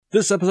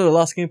This episode of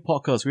Last Game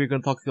Podcast, we're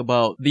going to talk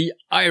about The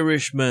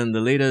Irishman, the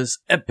latest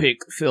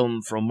epic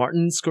film from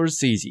Martin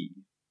Scorsese.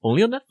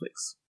 Only on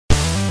Netflix.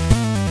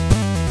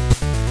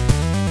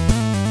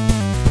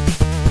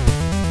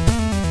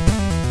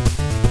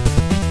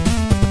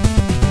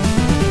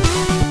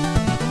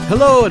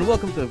 Hello and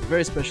welcome to a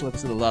very special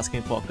episode of The Last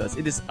Game Podcast.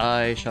 It is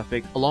I,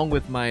 Shafiq, along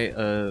with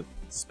my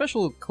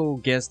special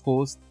co-guest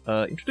host.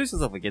 Introduce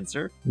yourself again,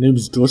 sir.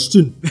 Name's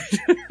Dustin.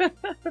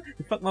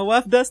 You fuck my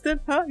wife, Dustin?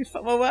 Huh? You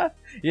fuck my wife?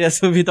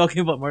 Yes, we'll be talking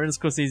about Martin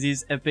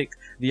Scorsese's epic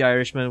The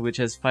Irishman, which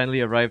has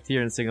finally arrived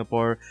here in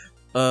Singapore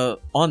on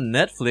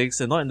Netflix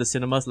and not in the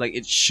cinemas like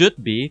it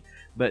should be.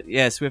 But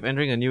yes, we're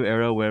entering a new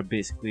era where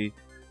basically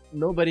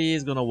nobody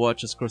is gonna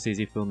watch a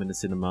Scorsese film in the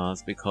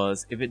cinemas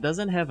because if it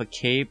doesn't have a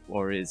cape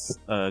or is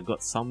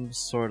got some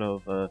sort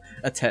of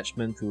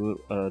attachment to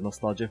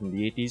nostalgia from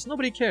the 80s,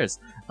 nobody cares.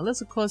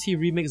 Unless of course he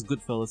remakes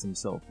Goodfellas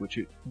himself, which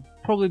would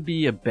probably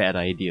be a bad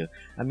idea.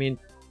 I mean,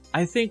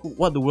 I think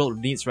what the world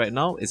needs right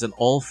now is an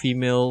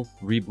all-female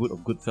reboot of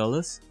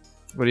Goodfellas.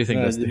 What do you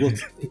think, Dustin?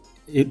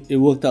 It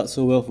worked out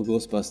so well for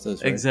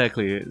Ghostbusters, right?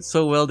 Exactly.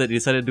 So well that they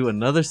decided to do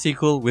another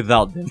sequel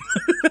without them.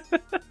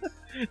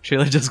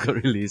 Trailer just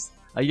got released.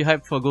 Are you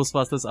hyped for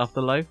Ghostbusters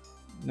Afterlife?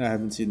 No, I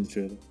haven't seen the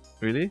trailer.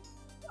 Really?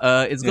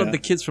 It's got the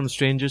kids from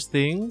Stranger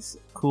Things,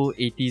 cool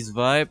 80s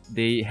vibe.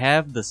 They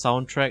have the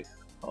soundtrack,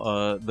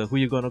 the Who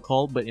You Gonna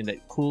Call, but in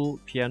that cool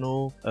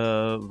piano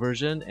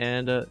version.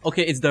 And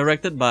okay, it's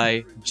directed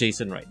by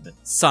Jason Reitman,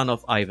 son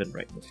of Ivan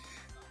Reitman.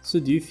 So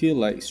do you feel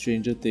like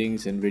Stranger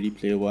Things and Ready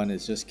Player One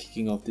is just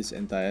kicking off this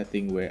entire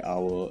thing where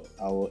our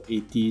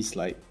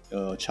 80s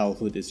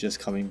childhood is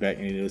just coming back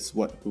and it's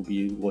what we'll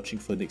be watching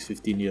for the next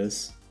 15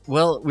 years?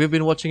 Well, we've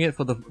been watching it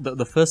for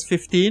the first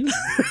 15.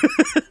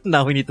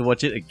 Now we need to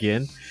watch it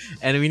again.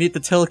 And we need to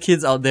tell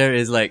kids out there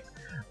is like,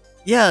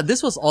 yeah,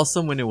 this was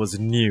awesome when it was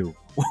new.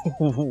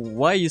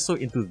 Why are you so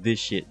into this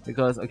shit?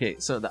 Because, okay,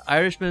 so The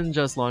Irishman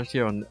just launched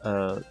here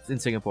in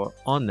Singapore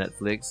on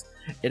Netflix.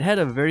 It had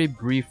a very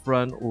brief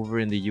run over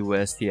in the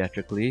US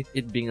theatrically,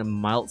 it being a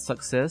mild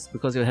success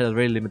because it had a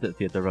very limited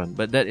theater run.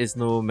 But that is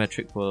no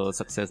metric for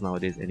success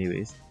nowadays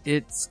anyways.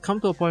 It's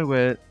come to a point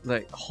where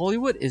like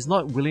Hollywood is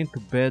not willing to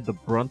bear the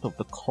brunt of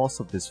the cost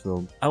of this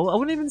film. I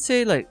wouldn't even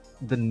say like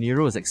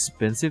Deniro is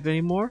expensive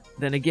anymore.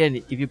 Then again,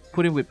 if you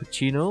put him with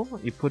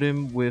Pacino, you put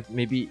him with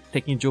maybe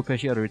taking Joe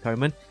Pesci out of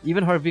retirement,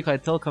 even Harvey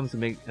Keitel comes to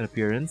make an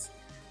appearance.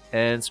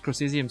 And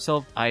Scorsese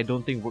himself, I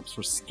don't think works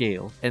for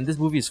scale. And this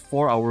movie is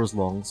 4 hours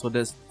long, so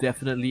there's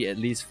definitely at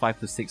least 5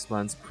 to 6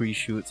 months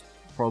pre-shoot,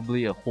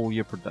 probably a whole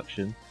year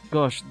production.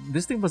 Gosh,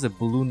 this thing must have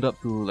ballooned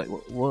up to like,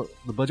 well,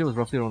 the budget was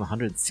roughly around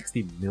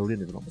 160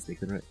 million if I'm not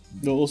mistaken, right?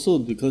 No, also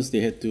because they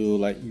had to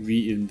like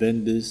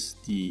reinvent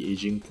the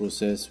aging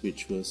process,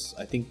 which was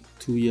I think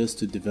 2 years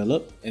to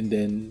develop, and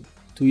then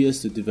 2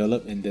 years to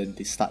develop, and then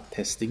they start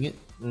testing it.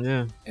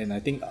 Yeah. And I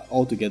think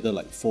altogether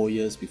like 4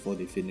 years before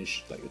they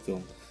finished like the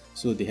film.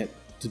 So they had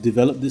to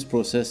develop this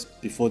process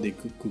before they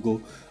could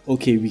go,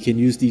 okay, we can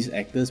use these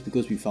actors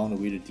because we found a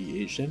way to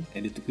de-age them,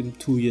 and it took them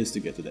 2 years to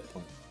get to that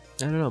point.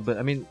 I don't know, but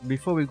I mean,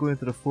 before we go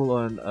into the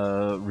full-on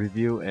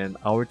review and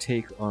our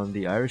take on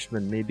The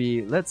Irishman,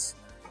 maybe let's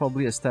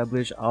probably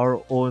establish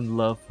our own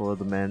love for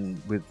the man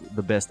with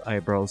the best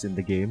eyebrows in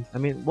the game. I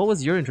mean, what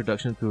was your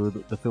introduction to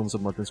the films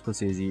of Martin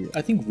Scorsese?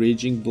 I think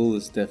Raging Bull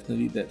is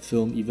definitely that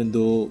film, even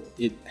though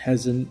it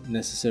hasn't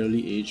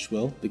necessarily aged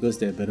well, because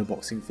there are better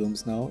boxing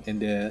films now,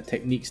 and there are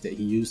techniques that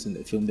he used in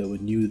that film that were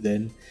new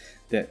then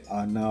that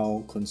are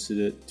now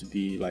considered to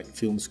be like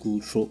film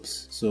school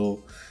tropes.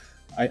 So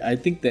I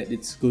think that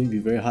it's going to be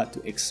very hard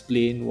to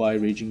explain why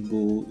Raging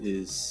Bull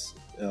is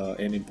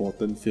an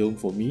important film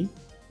for me.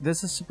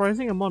 There's a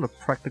surprising amount of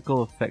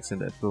practical effects in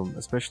that film,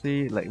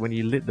 especially like when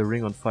he lit the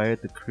ring on fire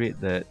to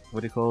create that, what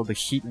do you call, the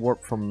heat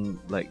warp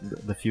from like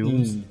the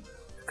fumes.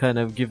 Kind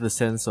of give the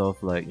sense of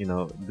like, you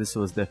know, this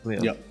was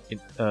definitely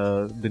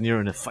De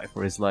Niro in a fight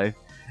for his life.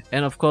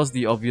 And of course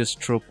the obvious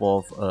trope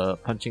of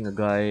punching a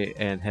guy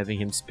and having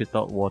him spit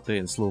out water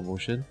in slow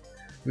motion,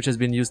 which has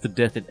been used to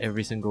death in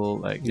every single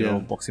like you know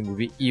boxing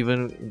movie,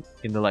 even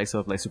in the likes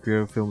of like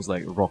superior films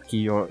like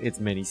Rocky or its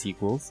many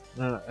sequels.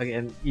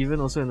 Again,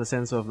 even also in the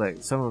sense of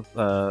like some of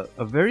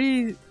a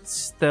very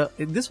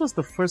this was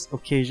the first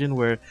occasion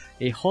where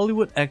a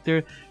Hollywood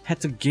actor had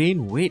to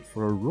gain weight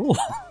for a role.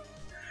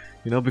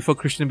 You know, before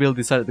Christian Bale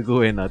decided to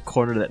go and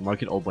corner that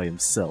market all by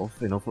himself.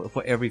 You know,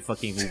 for every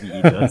fucking movie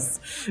he does.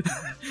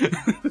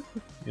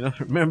 You know,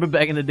 remember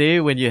back in the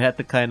day when you had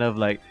to kind of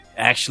like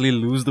actually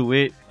lose the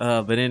weight,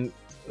 but then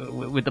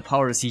with the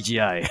power of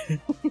CGI,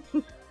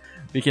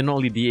 we can not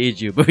only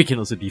de-age you, but we can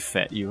also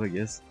de-fat you, I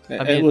guess.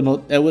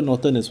 Edward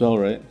Norton as well,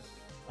 right?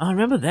 I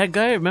remember that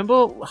guy.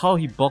 Remember how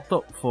he bulked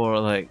up for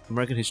like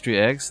American History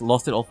X,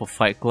 lost it all for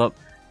Fight Club,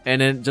 and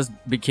then just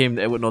became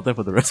Edward Norton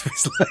for the rest of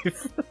his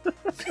life.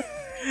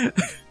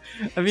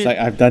 I mean, it's like,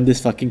 I've done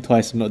this fucking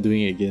twice, I'm not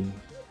doing it again.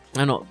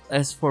 I know.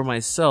 As for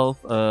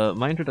myself,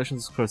 my introduction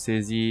to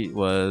Scorsese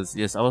was,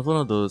 yes, I was one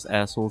of those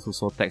assholes who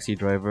saw Taxi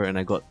Driver and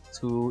I got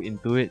too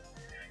into it.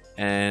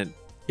 And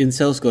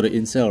Incel's got an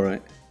incel,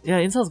 right? Yeah,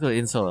 insults got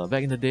insult.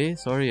 Back in the day,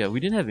 sorry, we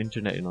didn't have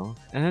internet, you know.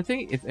 And I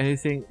think, if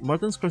anything,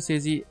 Martin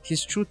Scorsese,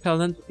 his true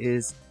talent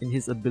is in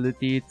his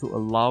ability to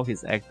allow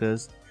his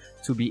actors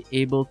to be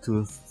able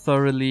to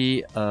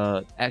thoroughly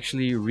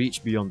actually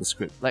reach beyond the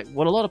script. Like,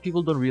 what a lot of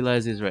people don't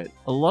realize is, right,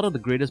 a lot of the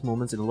greatest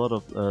moments in a lot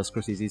of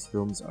Scorsese's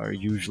films are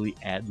usually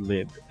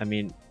ad-libbed. I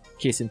mean,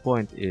 case in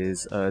point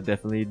is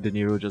definitely De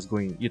Niro just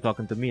going, "You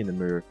talking to me in the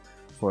mirror,"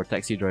 for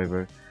Taxi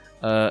Driver.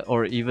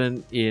 Or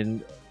even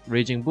in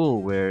Raging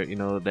Bull, where, you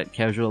know, that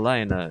casual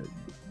line,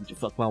 "Did you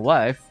fuck my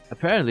wife?"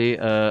 Apparently,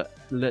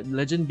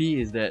 legend B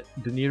is that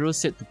De Niro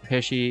said to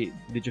Pesci,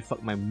 "Did you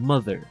fuck my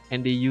mother?"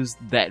 And they used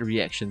that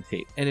reaction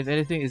tape. And if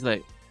anything, is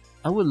like,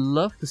 I would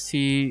love to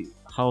see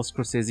how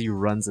Scorsese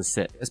runs a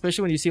set,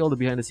 especially when you see all the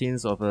behind the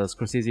scenes of a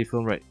Scorsese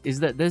film, right? Is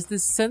that there's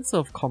this sense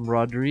of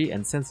camaraderie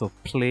and sense of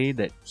play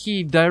that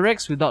he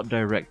directs without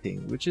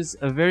directing, which is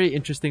a very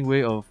interesting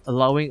way of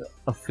allowing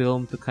a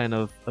film to kind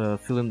of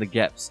fill in the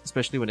gaps,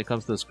 especially when it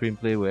comes to a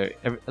screenplay where,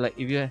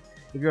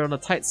 if you're on a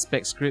tight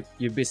spec script,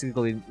 you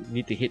basically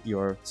need to hit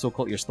your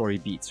so-called your story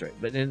beats, right?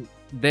 But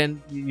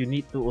then you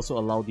need to also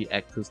allow the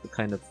actors to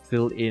kind of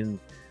fill in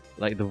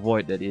like the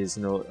void that is,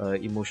 you know,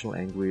 emotional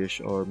anguish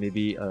or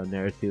maybe a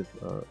narrative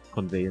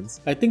conveyance.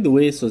 I think the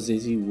way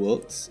Scorsese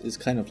works is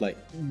kind of like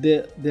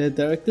there are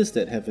directors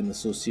that have an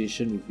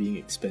association with being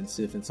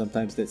expensive, and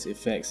sometimes that's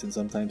effects and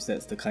sometimes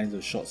that's the kinds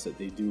of shots that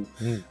they do.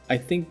 I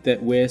think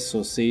that where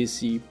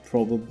Scorsese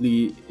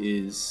probably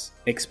is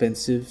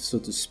expensive, so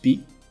to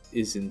speak,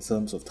 is in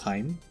terms of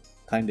time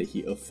that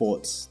he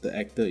affords the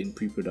actor in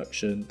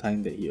pre-production,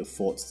 time that he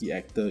affords the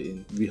actor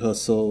in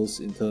rehearsals,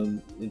 in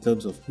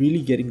terms of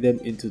really getting them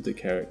into the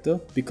character,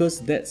 because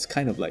that's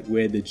kind of like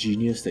where the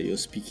genius that you're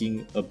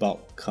speaking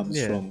about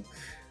comes from.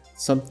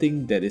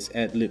 Something that is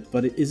ad-libbed,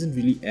 but it isn't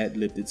really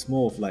ad-libbed. It's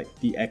more of like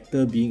the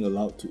actor being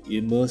allowed to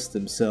immerse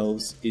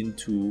themselves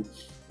into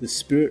the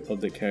spirit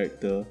of the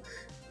character,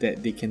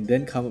 that they can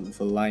then come up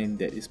with a line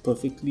that is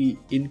perfectly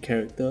in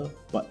character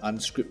but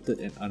unscripted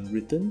and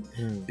unwritten,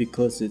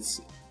 because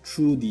it's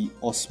through the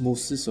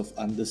osmosis of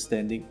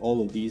understanding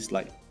all of these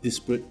like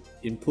disparate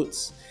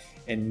inputs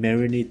and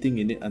marinating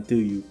in it until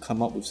you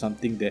come up with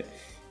something that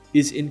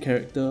is in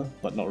character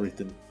but not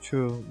written.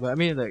 True, but I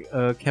mean, like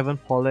Kevin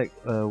Pollak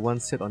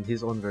once said on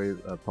his own very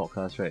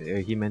podcast,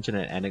 right? He mentioned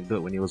an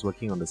anecdote when he was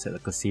working on the set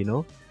of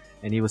Casino,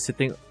 and he was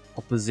sitting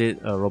opposite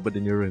Robert De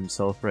Niro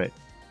himself, right?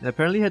 And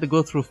apparently he had to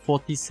go through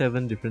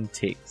 47 different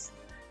takes.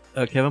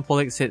 Kevin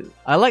Pollak said,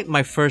 "I liked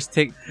my first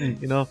take,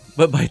 you know,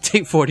 but by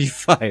take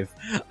 45,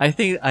 I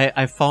think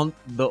I found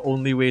the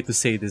only way to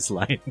say this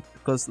line."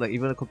 Because, like,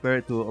 even compare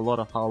it to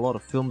how a lot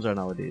of films are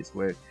nowadays,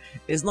 where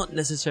it's not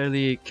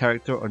necessarily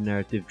character or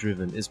narrative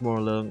driven. It's more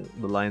along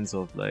the lines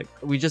of, like,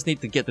 we just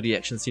need to get to the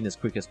action scene as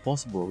quick as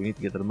possible. We need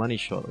to get to the money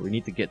shot. Or we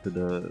need to get to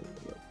the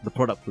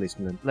product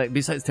placement. Like,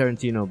 besides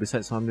Tarantino,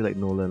 besides somebody like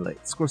Nolan,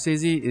 like,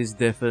 Scorsese is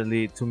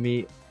definitely, to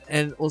me,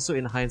 and also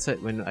in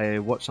hindsight, when I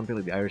watch something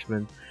like The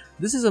Irishman,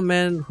 this is a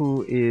man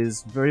who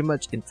is very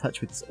much in touch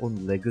with his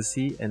own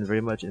legacy and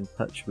very much in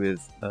touch with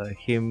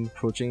him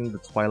approaching the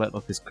twilight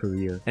of his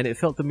career. And it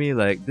felt to me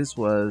like this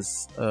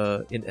was,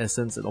 in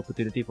essence, an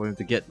opportunity for him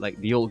to get like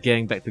the old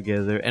gang back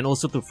together, and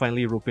also to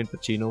finally rope in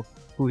Pacino,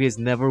 who he has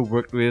never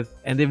worked with,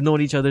 and they've known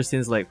each other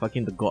since like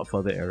fucking the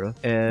Godfather era.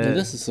 And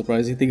that's the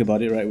surprising thing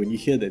about it, right? When you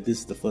hear that this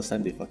is the first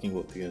time they fucking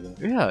work together.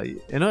 Yeah,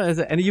 you know,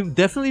 and you've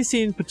definitely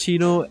seen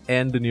Pacino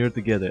and De Niro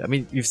together. I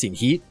mean, you've seen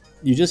Heat.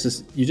 You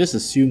just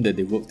assume that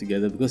they work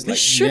together because, like,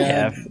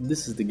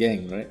 this is the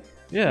gang, right?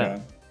 Yeah.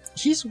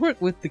 He's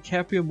worked with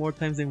DiCaprio more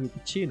times than with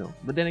Pacino.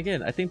 But then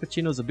again, I think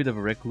Pacino's a bit of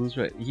a recluse,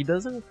 right? He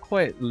doesn't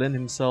quite lend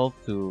himself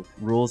to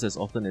roles as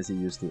often as he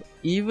used to.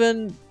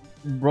 Even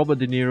Robert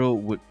De Niro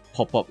would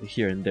pop up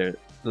here and there.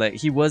 Like,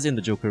 he was in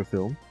the Joker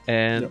film,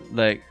 and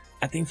like,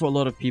 I think for a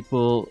lot of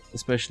people,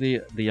 especially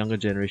the younger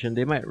generation,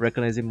 they might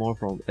recognize him more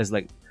as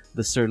like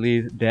the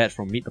surly dad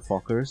from Meet the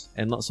Fockers,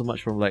 and not so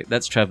much from like,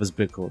 that's Travis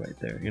Bickle right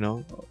there, you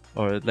know,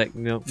 or like,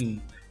 you know,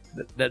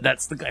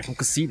 that's the guy from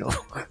Casino.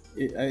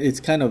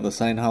 It's kind of a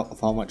sign of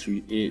how much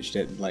we age,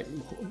 that like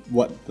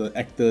what the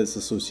actor is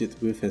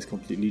associated with has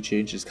completely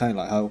changed. It's kind of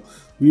like how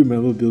we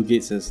remember Bill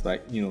Gates as,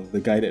 like, you know, the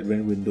guy that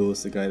ran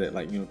Windows, the guy that,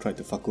 like, you know, tried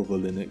to fuck over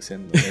Linux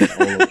and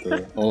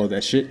all of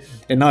that shit.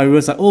 And now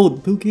everyone's like, oh,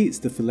 Bill Gates,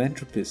 the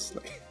philanthropist.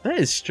 Like, that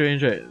is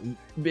strange, right?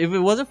 If it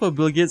wasn't for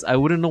Bill Gates, I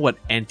wouldn't know what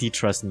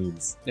antitrust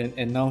means.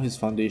 And now his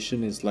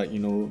foundation is, like, you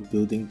know,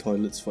 building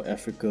toilets for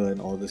Africa and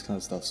all this kind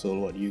of stuff. So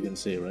what you can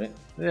say, right?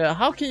 Yeah,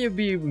 how can you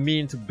be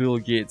mean to Bill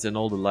Gates and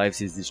all the lives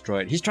he's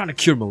destroyed? He's trying to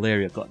cure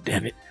malaria, god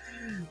damn it.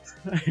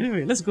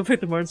 Anyway, let's go back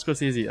to Martin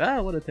Scorsese.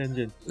 What a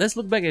tangent. Let's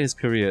look back at his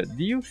career.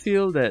 Do you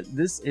feel that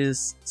this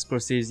is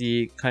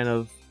Scorsese kind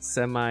of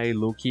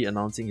semi-low-key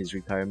announcing his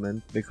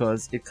retirement?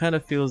 Because it kind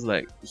of feels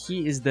like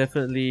he is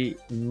definitely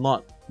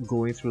not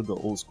going through the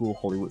old school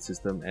Hollywood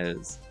system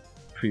as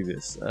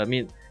previous. I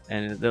mean,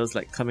 and that was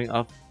like coming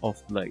up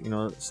of like, you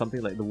know,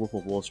 something like The Wolf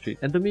of Wall Street.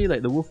 And to me,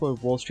 like The Wolf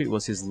of Wall Street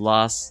was his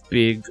last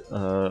big,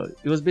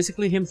 it was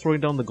basically him throwing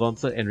down the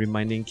gauntlet and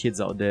reminding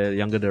kids out there,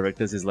 younger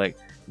directors, is like,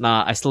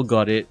 nah, I still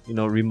got it, you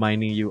know,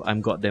 reminding you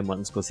I'm goddamn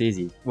Martin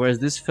Scorsese. Whereas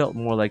this felt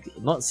more like,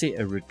 not say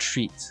a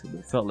retreat,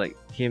 it felt like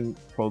him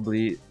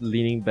probably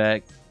leaning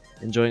back,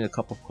 enjoying a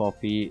cup of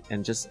coffee,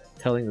 and just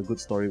telling a good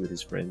story with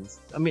his friends.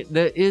 I mean,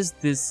 there is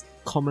this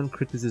common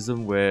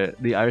criticism where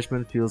the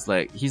Irishman feels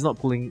like he's not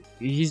pulling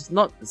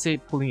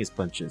his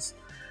punches,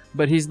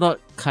 but he's not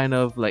kind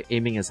of like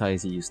aiming as high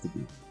as he used to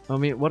be. I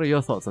mean, what are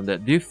your thoughts on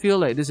that? Do you feel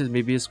like this is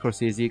maybe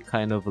Scorsese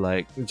kind of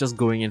like just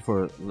going in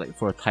for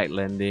a tight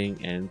landing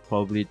and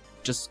probably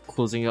just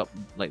closing up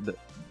like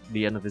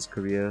the end of his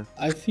career?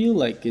 I feel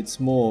like it's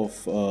more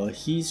of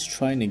he's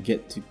trying to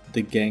get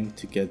the gang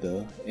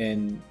together,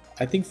 and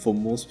I think for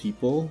most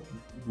people,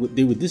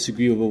 they would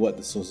disagree over what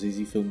the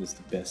Scorsese film is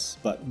the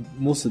best, but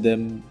most of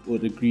them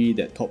would agree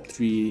that top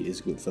 3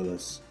 is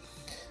Goodfellas.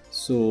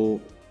 So,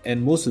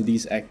 and most of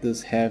these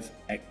actors have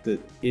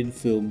acted in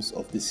films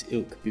of this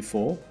ilk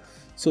before,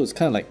 so it's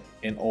kind of like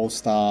an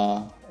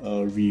all-star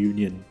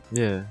reunion.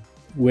 Yeah,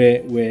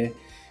 where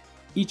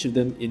each of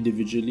them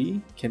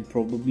individually can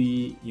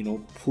probably, you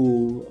know,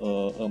 pull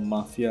a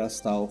mafia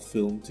style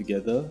film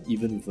together,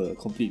 even with a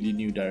completely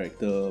new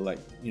director, like,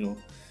 you know,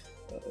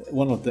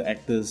 one of the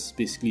actors,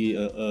 basically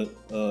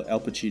Al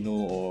Pacino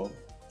or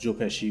Joe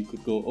Pesci,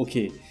 could go,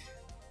 okay,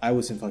 I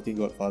was in fucking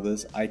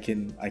Godfathers, I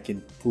can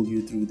pull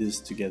you through this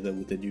together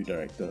with a new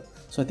director.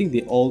 So I think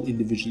they all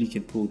individually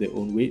can pull their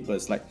own weight, but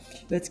it's like,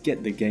 let's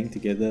get the gang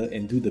together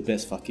and do the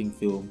best fucking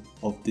film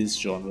of this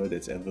genre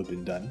that's ever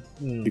been done.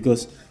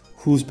 Because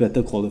who's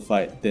better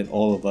qualified than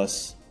all of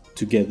us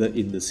together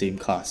in the same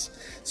cast?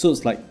 So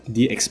it's like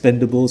the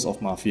Expendables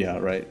of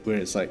Mafia, right? Where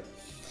it's like,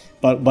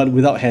 but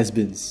without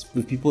has-beens,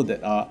 with people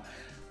that are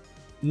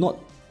not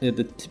at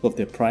the tip of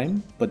their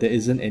prime, but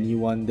there's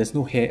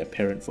no hair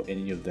apparent for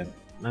any of them.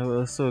 I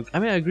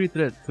agree to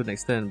that to an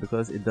extent,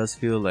 because it does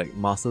feel like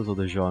masters of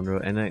the genre,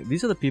 and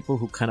these are the people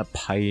who kind of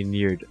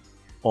pioneered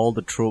all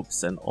the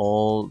tropes and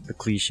all the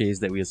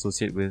cliches that we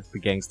associate with the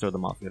gangster or the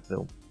mafia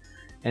film.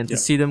 And to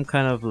see them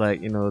kind of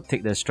like, you know,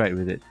 take their stride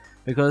with it.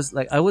 Because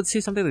like I would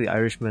see something like The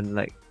Irishman,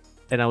 like,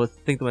 and I would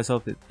think to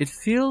myself, it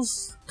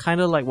feels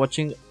kind of like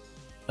watching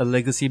a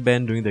legacy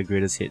band doing their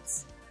greatest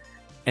hits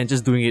and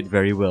just doing it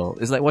very well.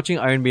 It's like watching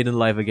Iron Maiden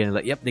live again.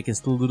 Like, yep, they can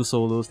still do the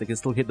solos, they can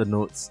still hit the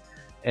notes,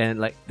 and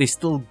like they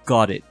still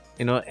got it,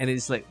 you know. And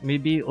it's like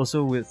maybe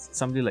also with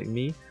somebody like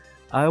me,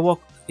 I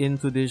walked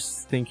into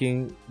this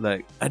thinking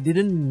like I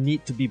didn't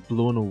need to be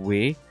blown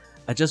away.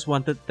 I just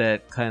wanted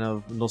that kind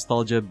of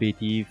nostalgia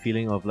baity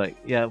feeling of like,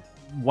 yeah,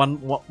 one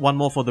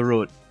more for the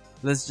road.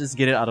 Let's just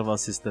get it out of our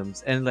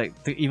systems. And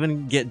like to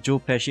even get Joe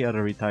Pesci out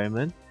of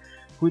retirement,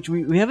 which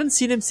we haven't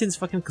seen him since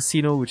fucking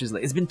Casino, which is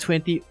like, it's been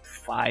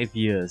 25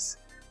 years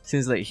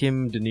since like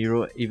him, De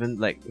Niro, even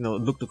like, you know,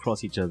 looked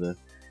across each other.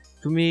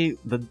 To me,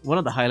 one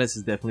of the highlights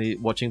is definitely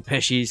watching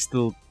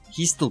Pesci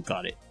he still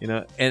got it, you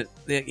know, and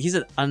he's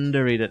an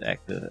underrated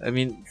actor. I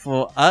mean,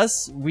 for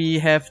us, we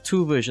have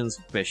 2 versions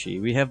of Pesci.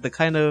 We have the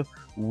kind of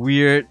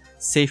weird,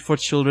 safe for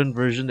children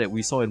version that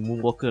we saw in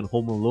Moonwalker and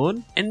Home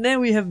Alone, and then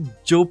we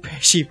have Joe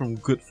Pesci from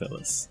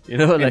Goodfellas, you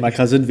know, like, and my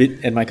cousin Vinny,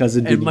 and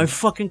my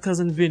fucking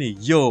cousin Vinny.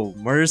 Yo,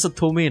 Marissa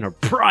Tomei in her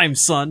prime,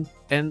 son.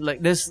 And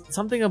like, there's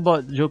something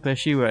about Joe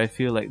Pesci where I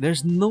feel like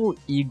there's no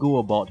ego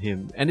about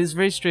him, and it's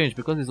very strange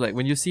because it's like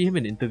when you see him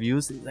in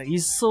interviews, like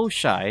he's so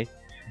shy.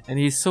 And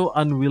he's so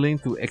unwilling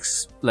to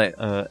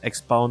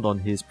expound on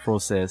his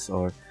process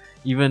or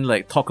even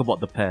like talk about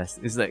the past.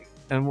 It's like,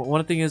 and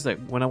one thing is like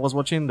when I was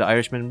watching The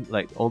Irishman,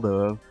 like all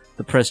the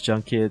press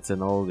junkets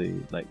and all the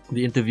like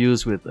the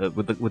interviews with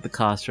the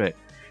cast, right?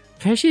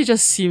 Pesci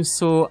just seems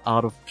so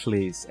out of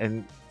place,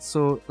 and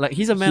so like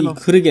he's a man. You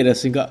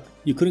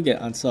couldn't get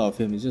an answer of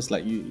him. It's just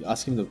like you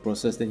ask him the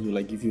process, then you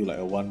like give you like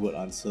a 1-word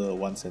answer, a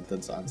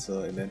 1-sentence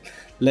answer, and then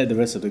let the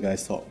rest of the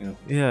guys talk. You know?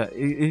 Yeah,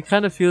 it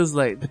kind of feels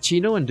like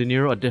Pacino and De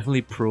Niro are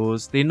definitely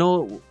pros. They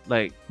know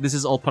like this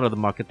is all part of the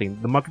marketing.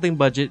 The marketing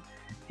budget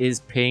is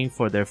paying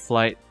for their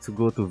flight to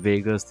go to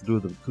Vegas to do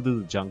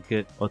the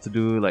junket or to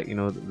do like, you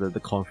know, the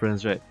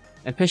conference, right?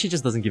 And Pesci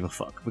just doesn't give a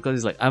fuck because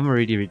he's like, I'm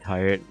already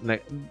retired.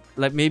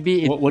 Like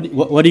maybe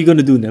what are you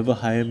gonna do? Never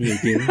hire me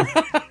again?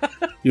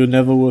 You'll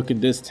never work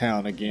in this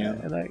town again.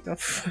 And like,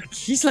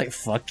 he's like,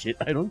 fuck it,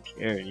 I don't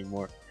care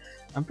anymore.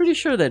 I'm pretty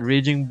sure that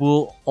Raging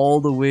Bull, all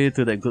the way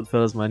to that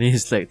Goodfellas money,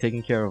 is like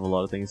taking care of a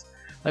lot of things.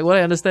 Like what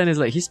I understand is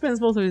like he spends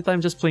most of his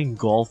time just playing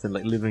golf and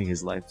like living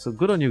his life. So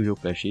good on you, Joe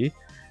Pesci.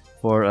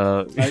 For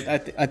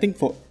I think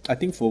for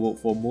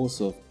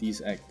most of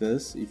these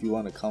actors, if you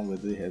want to count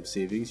whether they have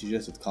savings, you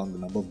just have to count the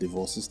number of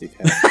divorces they've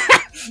had.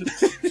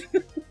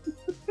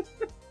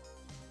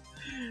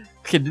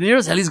 Okay, De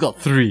Niro's at least got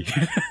 3.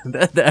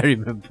 that I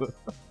remember.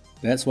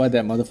 That's why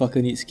that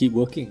motherfucker needs to keep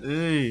working.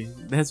 Hey,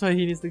 that's why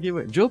he needs to keep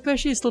working. Joe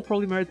Pesci is still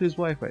probably married to his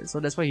wife, right? So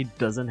that's why he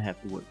doesn't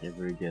have to work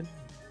ever again.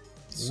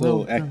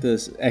 So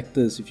actors,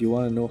 if you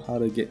want to know how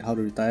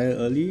to retire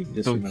early,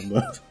 just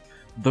remember.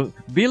 Don't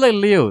be like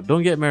Leo,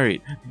 don't get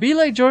married. Be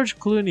like George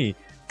Clooney,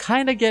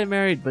 kinda get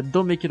married, but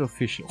don't make it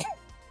official.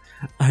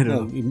 I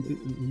don't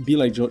know. Be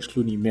like George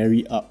Clooney,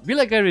 marry up. Be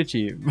like Guy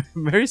Ritchie,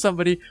 marry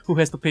somebody who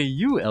has to pay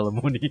you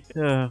alimony.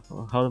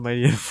 How the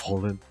mighty have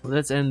fallen.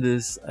 Let's end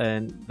this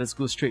and let's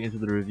go straight into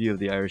the review of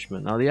The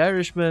Irishman. Now, The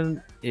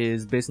Irishman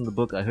is based on the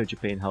book I Heard You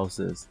Paint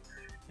Houses,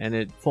 and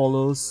it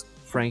follows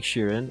Frank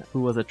Sheeran,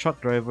 who was a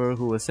truck driver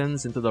who was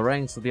sentenced into the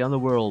ranks of the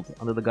underworld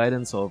under the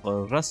guidance of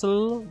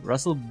Russel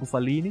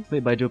Bufalini,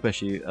 played by Joe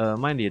Pesci.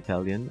 Mind the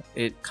Italian.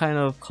 It kind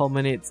of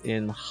culminates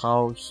in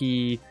how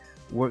he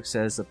works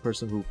as a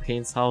person who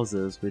paints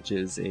houses, which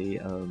is a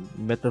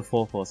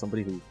metaphor for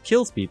somebody who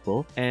kills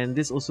people, and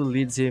this also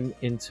leads him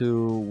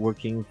into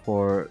working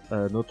for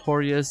a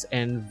notorious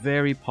and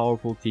very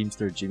powerful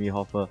teamster, Jimmy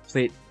Hoffa,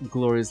 played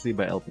gloriously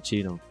by Al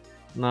Pacino.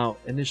 Now,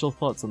 initial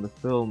thoughts on the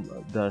film,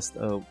 Dust,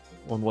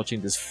 on watching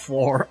this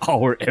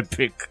 4-hour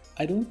epic.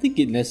 I don't think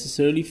it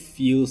necessarily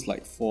feels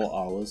like 4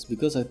 hours,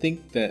 because I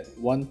think that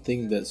one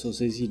thing that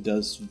Scorsese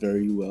does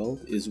very well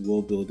is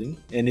world building,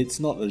 and it's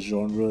not a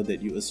genre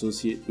that you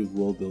associate with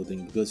world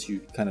building because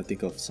you kind of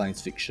think of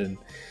science fiction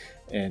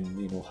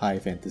and high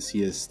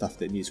fantasy as stuff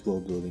that needs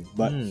world building.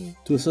 But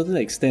to a certain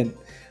extent,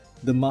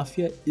 the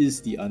mafia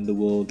is the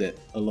underworld that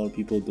a lot of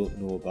people don't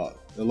know about.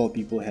 A lot of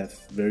people have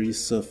very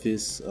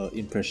surface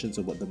impressions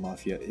of what the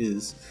mafia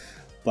is.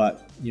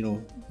 But,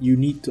 you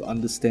need to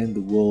understand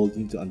the world,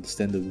 you need to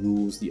understand the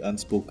rules, the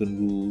unspoken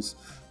rules,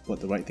 what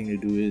the right thing to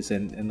do is,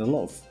 and a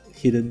lot of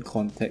hidden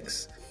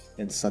context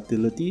and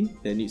subtlety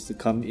that needs to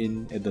come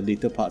in at the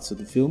later parts of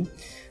the film.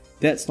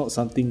 That's not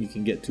something you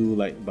can get to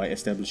like by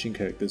establishing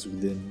characters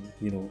within,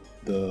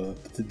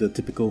 the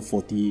typical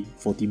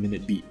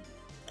 40-minute beat.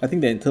 I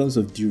think that in terms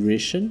of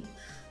duration,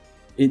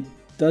 it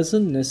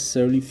doesn't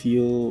necessarily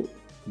feel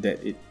that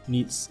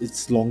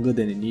it's longer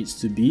than it needs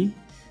to be,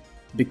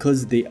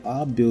 because they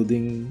are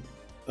building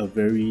a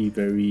very,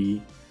 very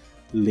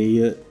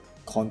layered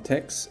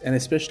context, and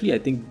especially I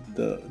think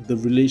the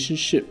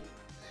relationship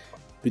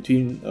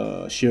between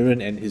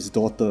Sheeran and his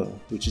daughter,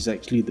 which is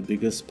actually the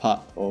biggest part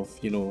of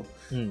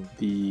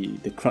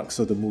the crux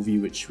of the movie,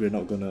 which we're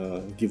not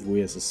gonna give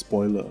away as a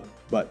spoiler.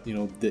 But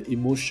the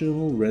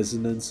emotional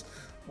resonance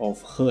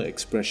of her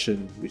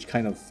expression, which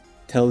kind of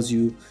tells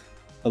you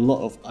a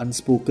lot of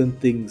unspoken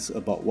things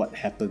about what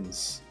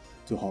happens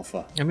to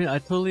Hoffa. I mean, I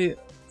totally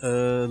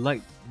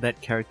like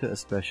that character,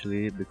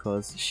 especially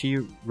because she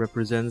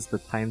represents the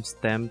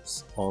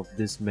timestamps of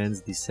this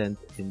man's descent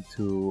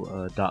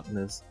into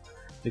darkness,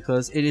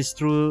 because it is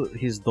through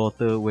his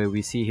daughter where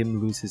we see him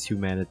lose his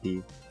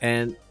humanity.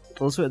 And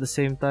also at the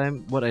same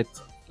time, what I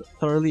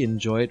thoroughly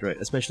enjoyed, right,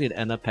 especially in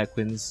Anna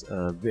Paquin's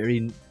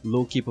very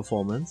low-key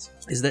performance,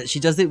 is that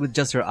she does it with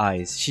just her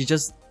eyes.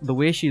 The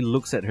way she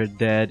looks at her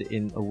dad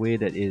in a way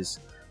that is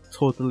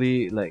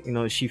totally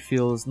she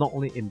feels not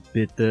only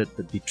embittered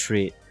but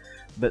betrayed.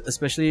 But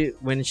especially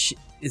when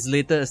it's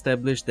later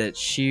established that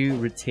she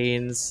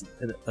retains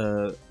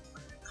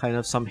kind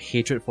of some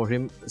hatred for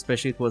him,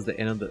 especially towards the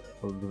end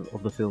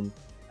of the film.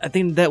 I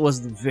think that was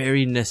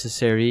very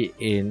necessary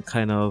in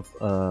kind of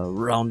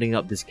rounding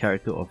up this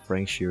character of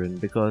Frank Sheeran,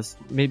 because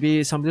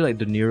maybe somebody like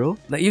Deniro,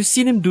 you've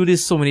seen him do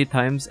this so many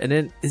times, and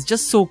then it's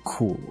just so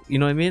cool. You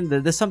know what I mean?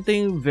 There's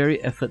something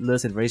very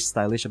effortless and very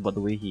stylish about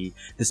the way he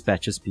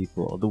dispatches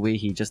people, or the way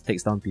he just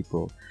takes down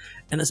people,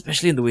 and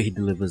especially in the way he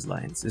delivers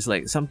lines. It's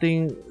like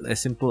something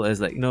as simple as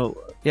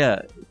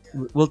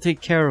we'll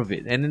take care of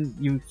it, and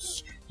then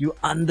you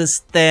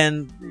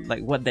understand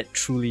what that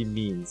truly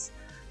means.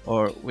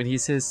 Or when he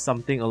says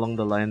something along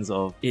the lines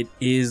of, "It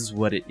is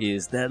what it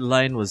is." That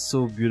line was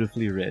so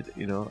beautifully read,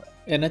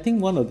 And I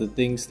think one of the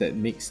things that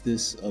makes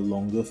this a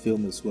longer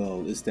film as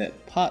well is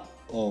that part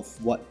of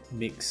what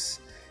makes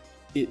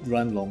it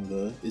run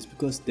longer is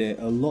because there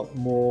are a lot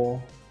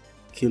more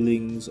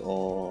killings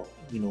or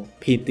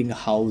painting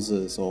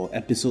houses or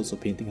episodes of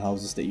painting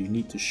houses that you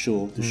need to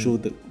show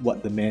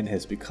what the man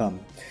has become.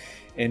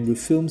 And with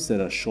films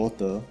that are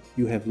shorter,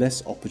 you have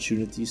less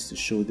opportunities to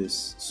show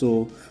this.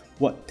 So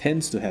what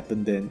tends to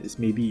happen then is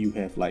maybe you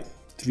have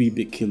 3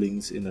 big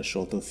killings in a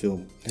shorter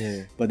film.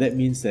 Yeah. But that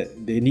means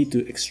that they need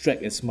to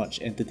extract as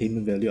much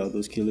entertainment value out of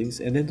those killings,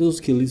 and then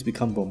those killings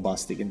become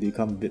bombastic and they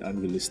become a bit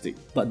unrealistic.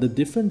 But the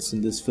difference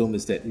in this film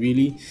is that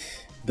really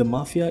the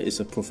mafia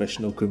is a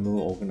professional criminal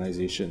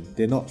organization.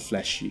 They're not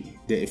flashy,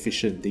 they're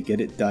efficient, they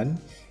get it done,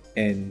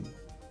 and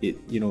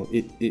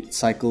it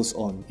cycles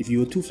on. If you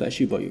were too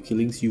flashy about your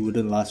killings, you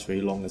wouldn't last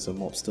very long as a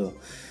mobster.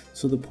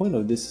 So the point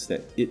of this is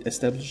that it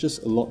establishes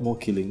a lot more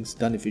killings,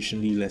 done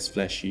efficiently, less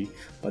flashy,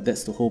 but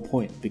that's the whole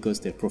point, because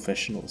they're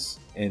professionals.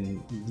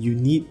 And you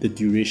need the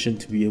duration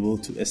to be able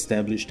to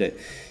establish that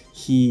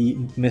he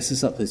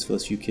messes up his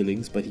first few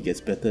killings, but he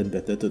gets better and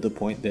better to the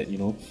point that,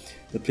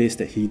 the place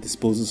that he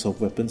disposes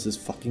of weapons is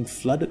fucking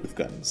flooded with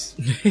guns.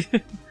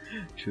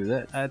 True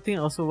that. I think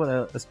also what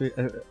I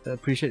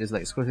appreciate is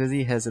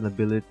Scorsese has an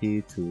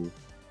ability to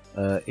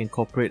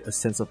incorporate a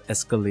sense of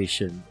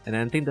escalation. And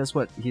I think that's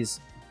what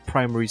his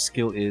primary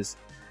skill is,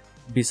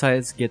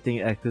 besides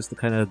getting actors to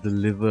kind of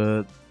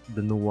deliver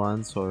the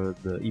nuance or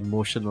the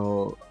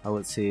emotional, I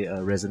would say,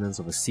 resonance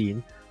of a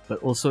scene, but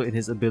also in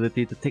his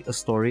ability to take a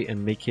story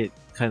and make it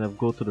kind of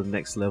go to the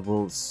next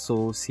level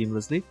so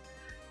seamlessly.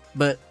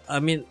 But I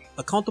mean,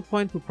 a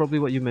counterpoint to probably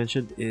what you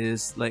mentioned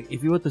is like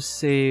if you were to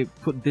say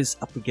put this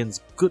up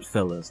against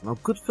Goodfellas. Now,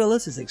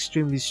 Goodfellas is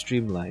extremely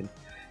streamlined.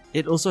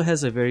 It also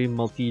has a very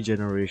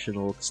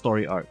multi-generational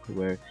story arc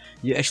where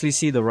you actually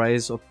see the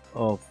rise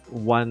of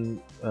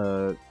one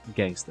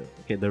gangster,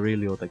 okay, the Ray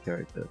Liotta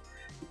character,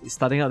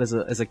 starting out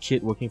as a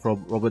kid working for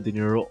Robert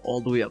Deniro all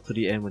the way up to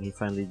the end when he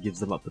finally gives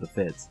them up to the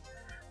feds.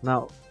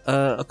 Now,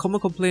 a common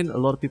complaint a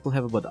lot of people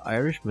have about The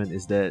Irishman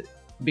is that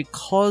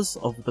because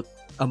of the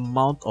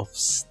amount of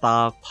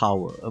star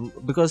power,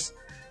 because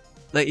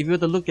like if you were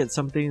to look at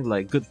something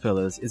like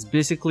Goodfellas, it's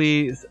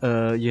basically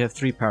you have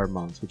three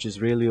Paramounts, which is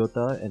Ray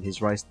Liotta and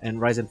his rise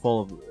and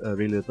fall of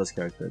Ray Liotta's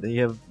character. Then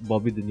you have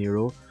Bobby De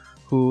Niro,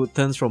 who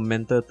turns from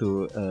mentor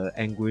to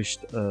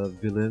anguished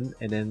villain,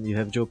 and then you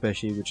have Joe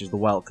Pesci, which is the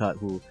wild card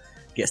who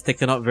gets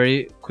taken out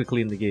very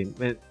quickly in the game.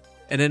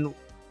 And then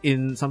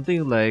in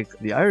something like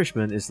The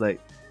Irishman, it's like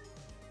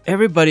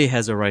everybody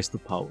has a rise to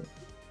power,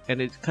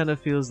 and it kind of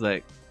feels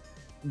like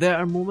there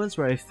are moments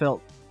where I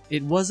felt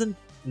it wasn't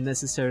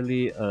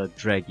necessarily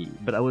draggy,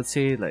 but I would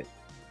say like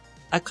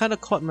I kind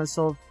of caught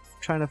myself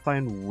trying to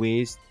find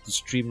ways to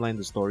streamline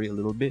the story a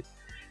little bit,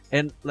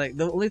 and like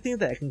the only thing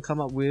that I can come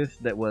up with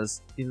that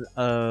was in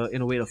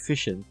a way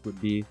efficient would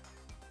be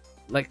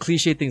like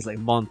cliche things like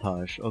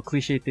montage, or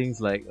cliche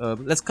things like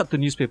let's cut to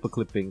newspaper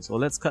clippings, or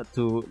let's cut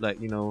to like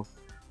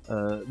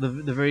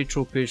the very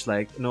tropish,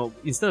 like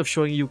instead of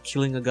showing you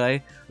killing a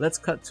guy, let's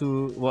cut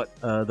to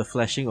the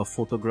flashing of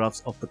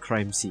photographs of the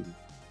crime scene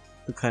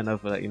to kind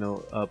of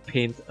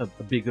paint a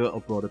bigger or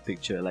broader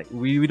picture. Like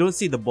we don't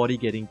see the body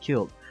getting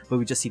killed, but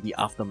we just see the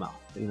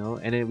aftermath,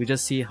 and then we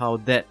just see how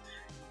that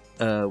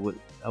would,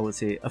 I would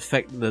say,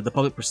 affect the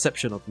public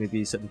perception of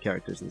maybe certain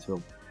characters in this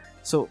film.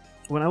 So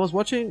when I was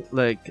watching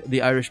like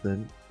The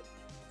Irishman,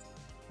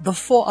 the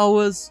 4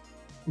 hours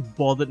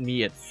bothered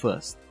me at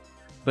first,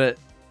 but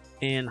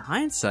in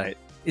hindsight,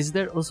 is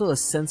there also a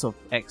sense of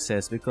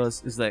excess?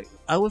 Because it's like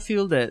I would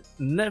feel that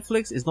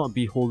Netflix is not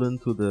beholden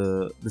to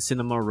the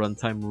cinema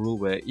runtime rule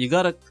where you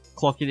gotta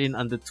clock it in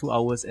under 2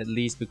 hours at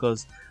least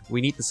because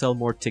we need to sell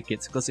more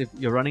tickets. Because if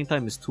your running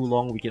time is too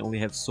long, we can only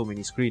have so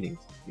many screenings.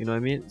 You know what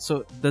I mean?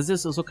 So does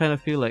this also kind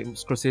of feel like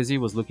Scorsese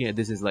was looking at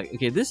this as like,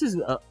 okay, this is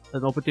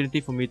an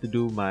opportunity for me to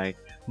do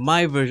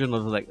my version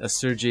of like a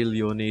Sergio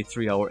Leone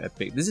 3-hour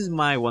epic. This is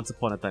my Once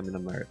Upon a Time in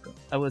America.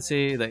 I would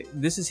say like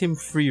this is him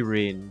free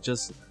reign,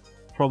 just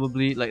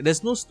probably like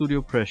there's no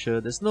studio pressure,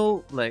 there's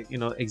no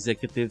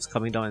executives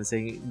coming down and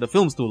saying the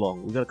film's too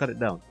long, we gotta cut it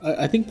down.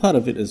 I think part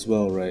of it as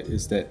well, right,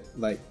 is that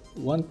like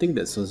one thing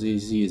that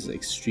Scorsese is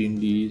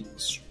extremely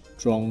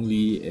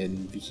strongly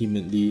and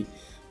vehemently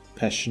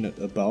passionate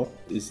about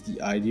is the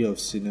idea of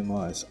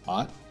cinema as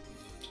art,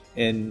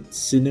 and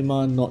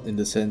cinema not in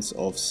the sense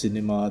of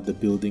cinema the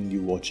building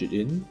you watch it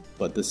in,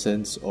 but the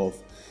sense of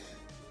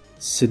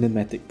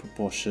cinematic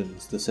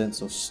proportions, the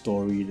sense of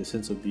story, the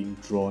sense of being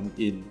drawn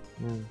in.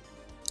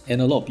 And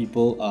a lot of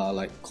people are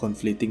like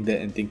conflating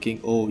that and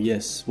thinking, oh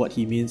yes, what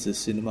he means is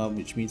cinema,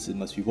 which means it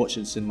must be watched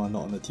in cinema,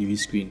 not on a TV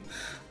screen.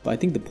 But I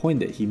think the point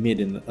that he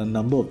made in a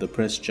number of the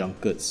press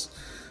junkets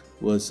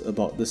was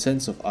about the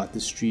sense of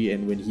artistry,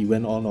 and when he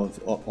went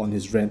on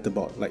his rant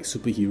about like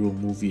superhero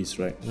movies,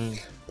 right?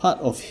 Part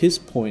of his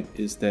point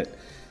is that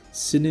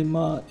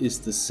cinema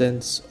is the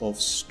sense of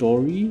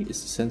story,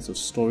 it's the sense of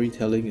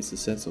storytelling, it's the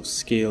sense of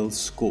scale,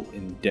 scope,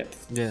 and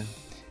depth. Yeah.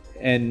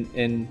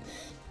 And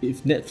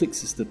if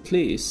Netflix is the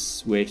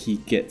place where he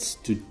gets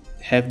to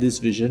have this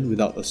vision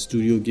without a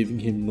studio giving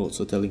him notes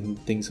or telling him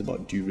things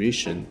about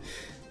duration,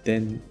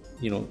 then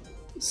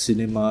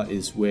cinema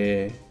is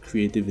where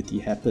creativity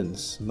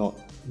happens, not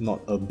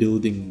a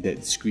building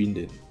that's screened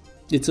in.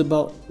 It's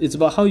about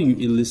how you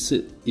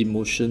elicit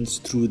emotions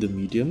through the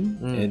medium,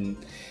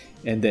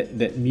 and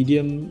that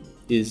medium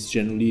is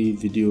generally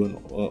video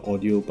and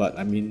audio, but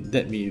I mean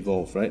that may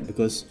evolve, right?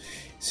 Because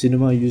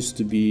cinema used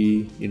to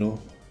be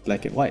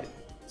black and white.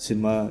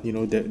 Cinema,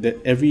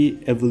 that every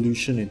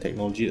evolution in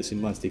technology that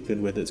cinema has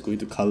taken, whether it's going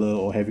to color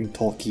or having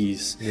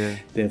talkies,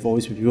 there have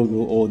always been people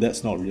who go, oh,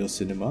 that's not real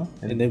cinema,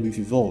 and then we've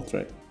evolved,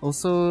 right?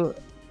 Also,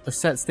 a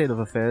sad state of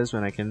affairs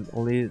when I can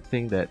only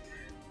think that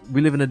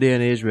we live in a day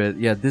and age where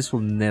this will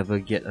never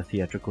get a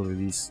theatrical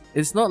release.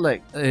 It's not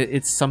like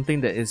it's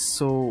something that is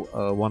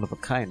so one of a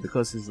kind,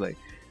 because it's like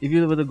if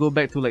you were to go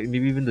back to like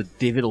maybe even the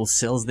David O.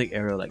 Selznick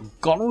era, like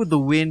Gone with the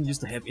Wind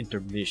used to have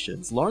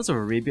intermissions. Lawrence of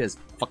Arabia is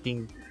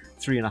fucking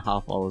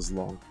 3.5 hours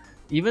long.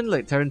 Even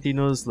like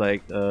Tarantino's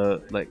like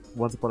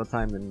Once Upon a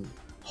Time in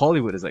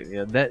Hollywood is like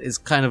that is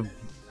kind of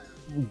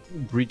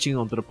reaching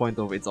onto the point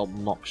of it's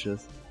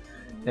obnoxious.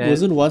 And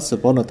wasn't Once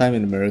Upon a Time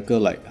in America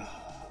like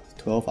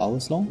 12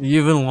 hours long?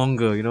 Even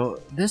longer,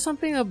 There's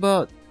something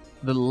about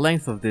the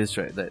length of this,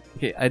 right? That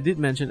I did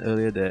mention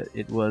earlier that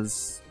it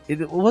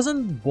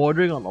wasn't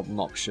bordering on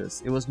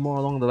obnoxious. It was more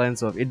along the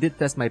lines of it did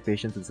test my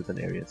patience in certain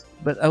areas.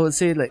 But I would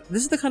say like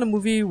this is the kind of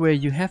movie where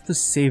you have to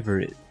savor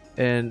it.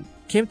 and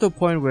came to a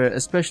point where,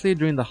 especially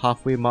during the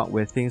halfway mark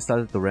where things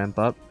started to ramp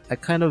up, I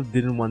kind of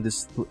didn't want this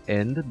to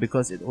end,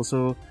 because it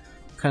also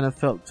kind of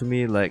felt to me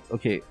like,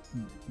 okay,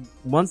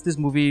 once this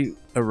movie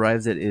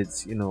arrives at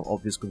its,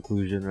 obvious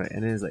conclusion, right,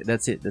 and then it's like,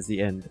 that's it, that's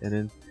the end, and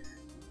then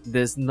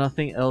there's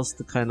nothing else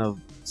to kind of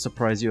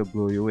surprise you or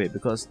blow you away.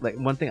 Because like,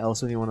 one thing I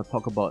also want to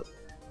talk about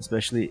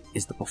especially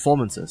is the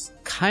performances.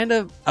 Kind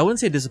of, I wouldn't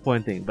say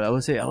disappointing, but I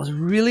would say I was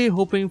really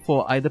hoping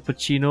for either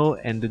Pacino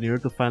and Deniro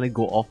to finally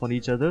go off on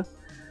each other,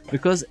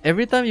 because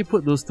every time you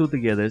put those two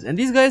together, and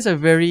these guys are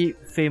very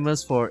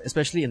famous for,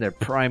 especially in their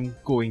prime,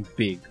 going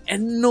big,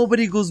 and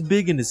nobody goes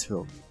big in this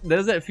film.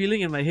 There's that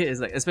feeling in my head, is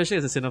like, especially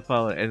as a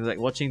cinephile and like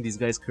watching these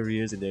guys'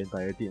 careers in their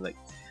entirety, like,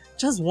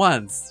 just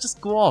once, just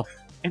go off.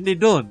 And they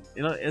don't,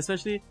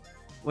 especially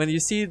when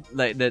you see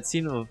like that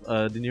scene of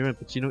De Niro and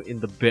Pacino in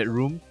the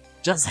bedroom,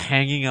 just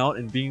hanging out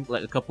and being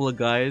like a couple of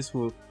guys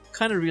who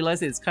kind of realize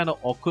that it's kind of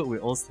awkward. We're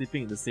all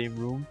sleeping in the same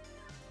room,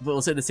 but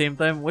also at the same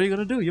time, what are you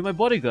gonna do? You're my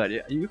bodyguard.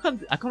 You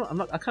can't. I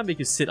can't make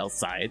you sit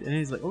outside. And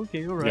he's like,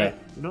 okay, all right,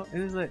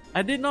 And it's like,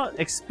 I did not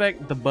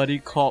expect the buddy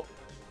cop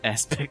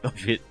aspect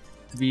of it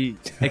to be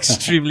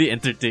extremely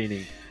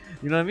entertaining.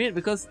 You know what I mean?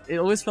 Because it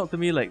always felt to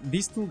me like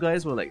these two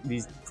guys were like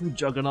these two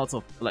juggernauts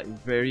of like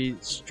very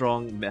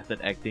strong method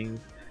acting.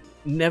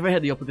 Never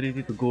had the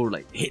opportunity to go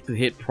like head to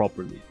head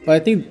properly. But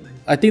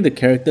I think the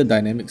character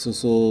dynamics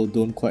also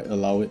don't quite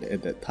allow it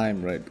at that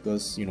time, right?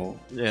 Because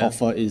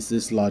Hoffa is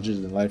this larger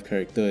than life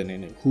character, and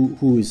then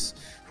who is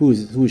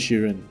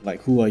Sheeran?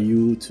 Like, who are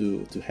you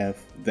to have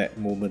that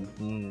moment?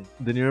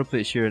 De Niro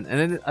played Sheeran, and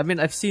then I mean,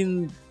 I've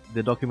seen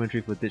the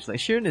documentary footage. Like,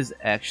 Sheeran is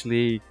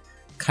actually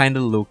kind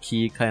of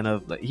low-key, kind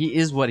of like, he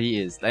is what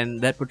he is,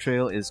 and that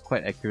portrayal is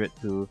quite accurate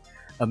to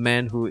a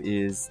man who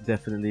is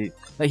definitely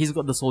like, he's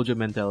got the soldier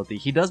mentality.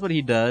 He does what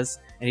he does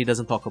and he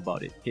doesn't talk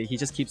about it. Okay, he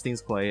just keeps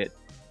things quiet.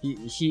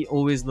 He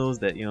always knows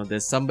that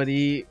there's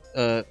somebody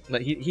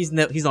like he's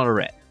not a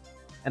rat.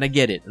 And I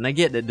get it. And I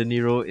get that De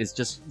Niro is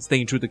just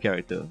staying true to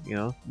character,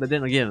 But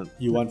then again,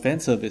 you want fan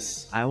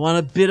service. I want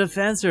a bit of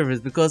fan service,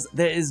 because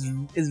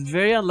it's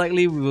very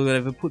unlikely we will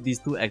ever put these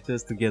two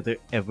actors together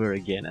ever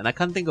again. And I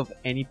can't think of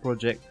any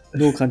project.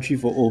 No Country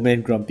for Old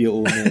Men, Grumpy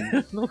Old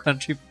Men. No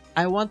Country.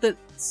 I wanted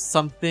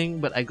something,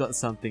 but I got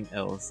something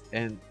else.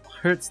 And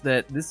hurts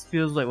that this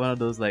feels like one of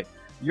those, like,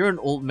 you're an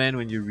old man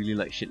when you really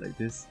like shit like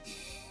this.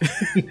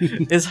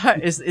 It's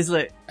hard. It's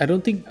like, I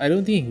don't think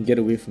you can get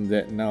away from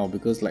that now,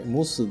 because like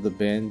most of the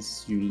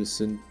bands you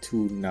listen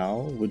to now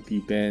would be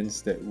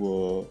bands that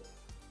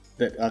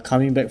are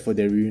coming back for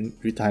their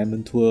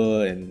retirement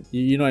tour, and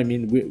you know what I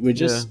mean. We're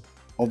just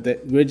of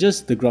that. We're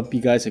just the grumpy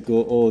guys that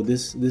go, oh,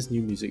 this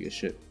new music is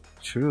shit.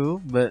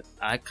 True, but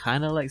I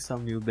kind of like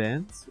some new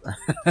bands.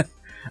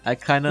 I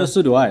kind of. No,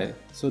 so do I.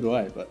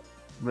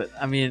 But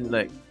I mean,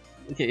 like,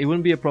 okay, it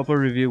wouldn't be a proper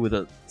review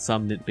without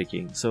some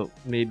nitpicking. So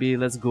maybe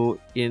let's go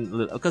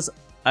in, because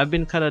I've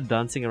been kind of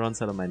dancing around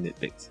some of my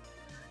nitpicks.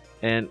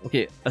 And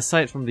okay,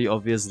 aside from the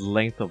obvious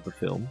length of the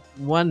film,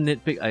 one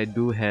nitpick I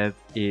do have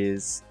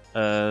is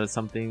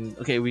something.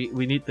 Okay,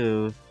 we need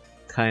to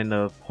kind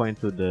of point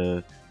to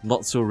the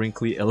not so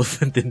wrinkly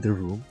elephant in the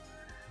room.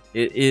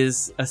 It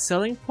is a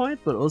selling point,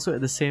 but also at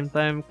the same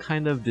time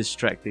kind of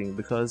distracting,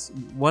 because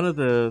one of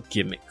the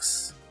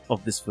gimmicks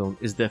of this film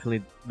is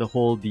definitely the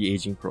whole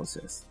de-aging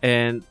process.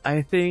 And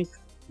I think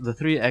the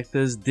three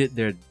actors did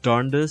their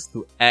darndest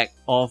to act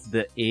off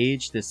the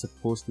age they're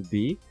supposed to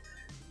be.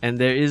 And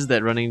there is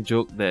that running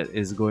joke that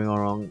is going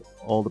around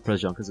all the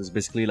press junkets. It's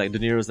basically like De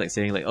Niro's like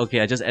saying like,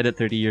 okay, I just added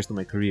 30 years to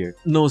my career.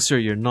 No, sir,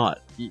 you're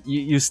not.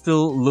 You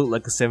still look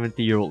like a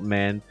 70-year-old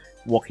man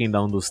walking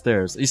down those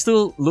stairs. You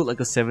still look like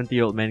a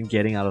 70-year-old man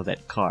getting out of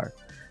that car.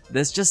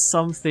 There's just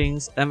some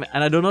things, and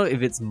I don't know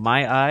if it's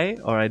my eye,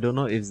 or I don't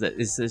know if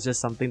it's just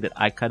something that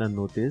I kind of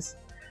notice,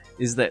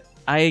 is that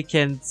I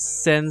can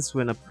sense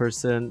when a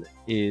person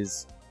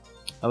is,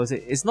 I would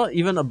say, it's not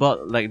even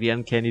about like the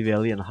uncanny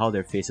valley and how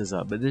their faces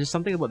are, but there's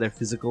something about their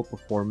physical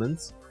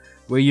performance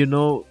where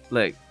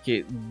like,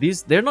 okay,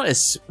 they're not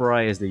as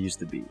spry as they used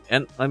to be.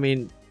 And I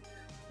mean,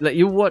 like,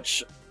 you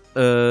watch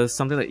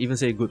something like, even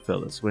say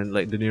Goodfellas, when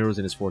like De Niro's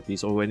in his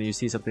 40s, or when you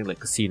see something like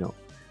Casino,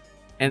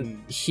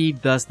 and he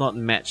does not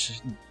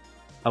match,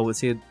 I would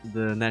say,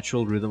 the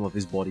natural rhythm of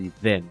his body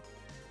then.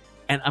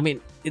 And I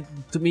mean, it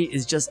to me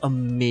is just a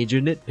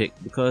major nitpick,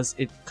 because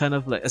it kind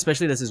of like,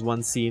 especially there's this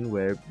one scene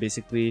where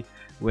basically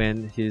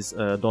when his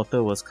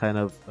daughter was kind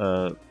of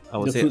I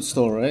would say the fruit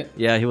store, right?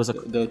 Yeah, he was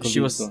she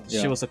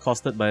she was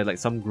accosted by like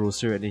some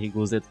grocer, and then he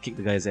goes there to kick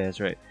the guy's ass,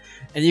 right?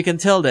 And you can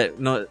tell that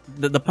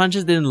the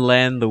punches didn't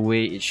land the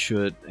way it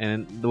should,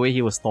 and the way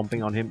he was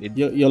stomping on him,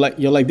 you're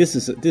like this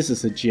is a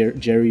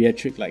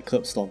geriatric like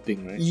curb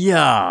stomping, right?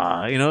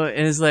 Yeah,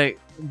 and it's like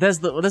that's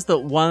the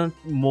one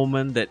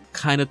moment that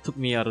kind of took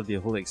me out of the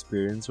whole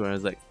experience, where I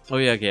was like, oh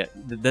yeah, okay,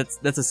 that's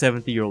a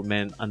 70-year-old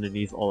man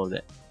underneath all of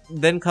that.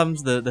 Then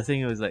comes the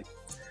thing, it was like,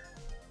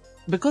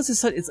 because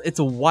it's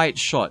a wide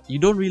shot, you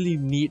don't really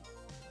need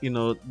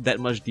that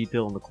much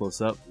detail on the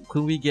close-up.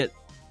 Could we get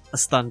a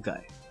stunt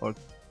guy, or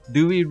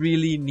do we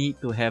really need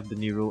to have De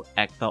Niro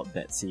act out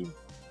that scene?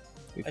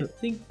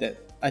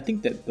 I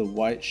think that the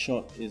wide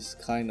shot is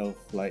kind of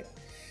like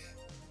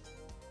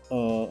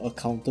a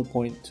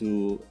counterpoint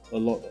to a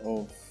lot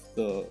of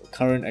the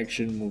current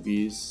action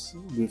movies,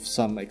 with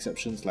some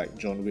exceptions like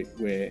John Wick,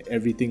 where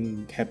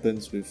everything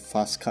happens with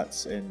fast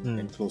cuts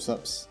and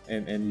close-ups,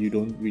 and you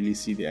don't really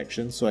see the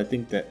action. So I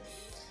think that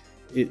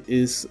it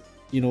is,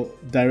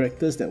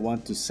 directors that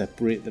want to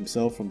separate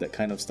themselves from that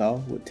kind of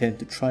style would tend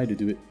to try to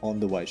do it on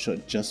the wide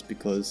shot, just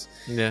because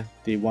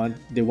they want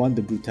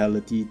the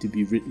brutality to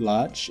be writ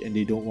large, and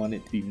they don't want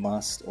it to be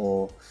masked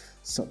or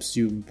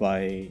subsumed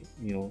by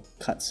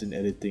cuts in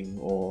editing,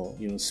 or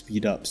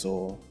speed ups,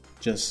 or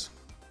just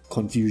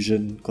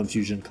confusion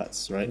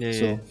cuts, right?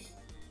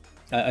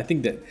 I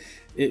think that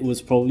it was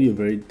probably a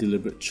very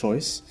deliberate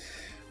choice.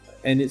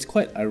 And it's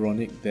quite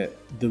ironic that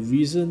the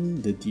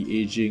reason the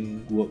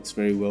de-aging works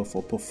very well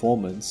for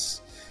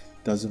performance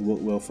doesn't work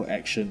well for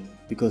action,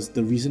 because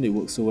the reason it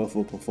works so well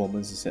for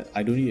performance is that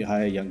I don't need to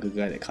hire a younger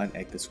guy that can't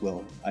act as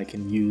well. I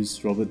can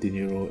use Robert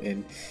Deniro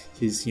and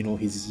his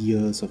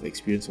years of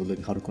experience of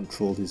learning how to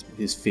control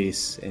his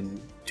face and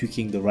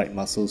tweaking the right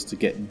muscles to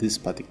get this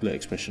particular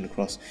expression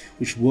across,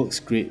 which works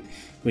great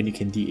when you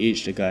can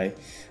de-age the guy.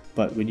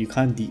 But when you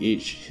can't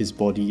de-age his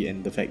body,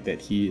 and the fact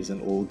that he is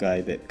an old guy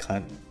that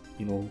can't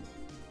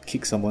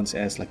kick someone's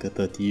ass like a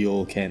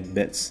 30-year-old can,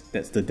 that's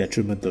the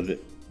detriment of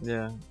it.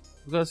 Yeah,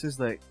 because it's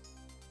like,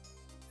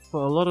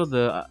 for a lot of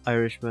the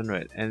Irishman,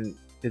 right, and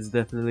it's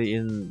definitely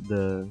in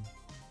the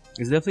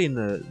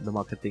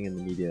marketing and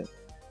the media.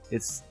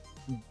 It's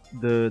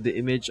the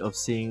image of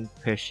seeing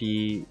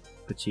Pesci,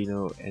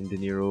 Pacino, and De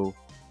Niro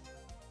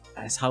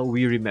as how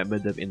we remember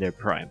them in their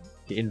prime,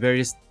 in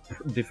various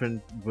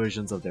different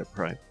versions of their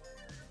prime.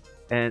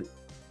 And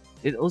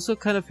it also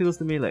kind of feels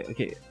to me like,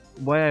 okay,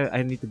 why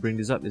I need to bring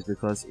this up is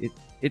because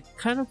it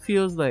kind of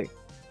feels like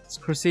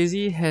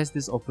Scorsese has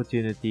this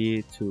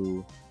opportunity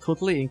to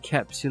totally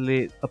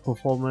encapsulate a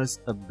performer's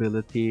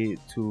ability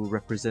to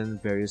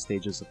represent various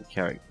stages of a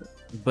character.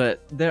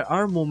 But there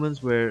are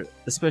moments where,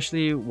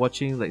 especially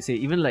watching, like, say,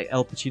 even like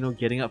Al Pacino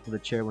getting up from the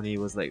chair when he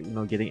was like,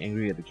 getting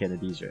angry at the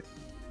Kennedys, right?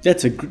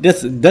 That's a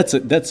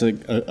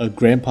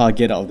grandpa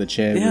get out of the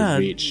chair with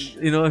rage.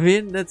 You know what I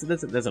mean? That's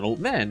an old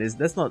man.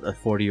 That's not a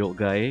 40-year-old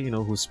guy,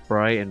 who's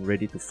spry and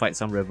ready to fight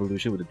some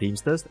revolution with the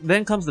teamsters.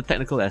 Then comes the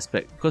technical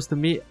aspect, because to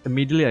me,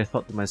 immediately I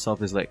thought to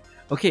myself is like,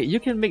 okay,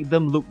 you can make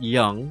them look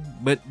young,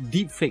 but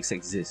deep fakes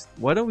exist.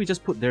 Why don't we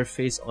just put their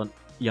face on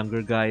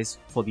younger guys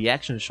for the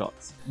action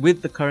shots?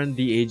 With the current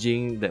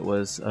de-aging that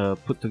was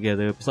put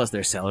together, plus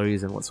their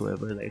salaries and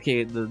whatsoever, like,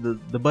 okay,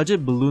 the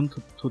budget ballooned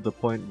to the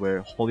point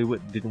where Hollywood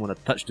didn't want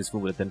to touch this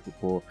film with a 10-foot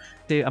pole.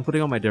 Say, I'm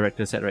putting on my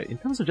director's hat, right? In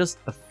terms of just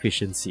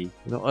efficiency,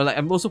 or like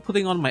I'm also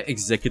putting on my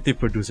executive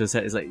producer's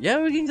hat. It's like,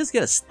 yeah, we can just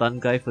get a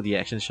stunt guy for the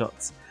action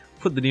shots,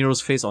 put De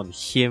Niro's face on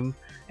him,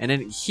 and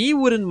then he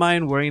wouldn't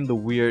mind wearing the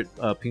weird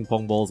ping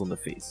pong balls on the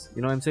face.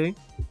 You know what I'm saying?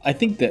 I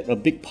think that a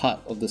big part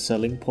of the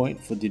selling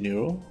point for De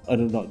Niro,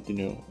 not De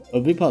Niro,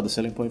 a big part of the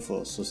selling point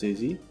for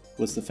Scorsese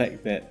was the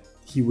fact that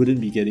he wouldn't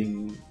be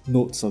getting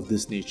notes of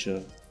this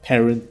nature.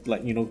 Parent,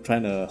 like,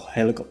 trying to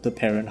helicopter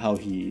parent how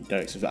he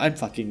directs. I'm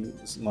fucking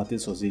Martin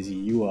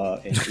Scorsese. You are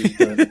an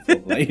intern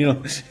from, like,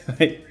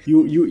 like,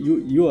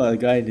 you are a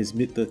guy in his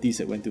mid-30s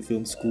that went to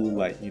film school,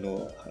 like,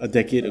 a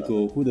decade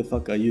ago. Who the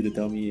fuck are you to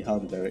tell me how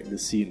to direct the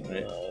scene,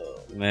 right?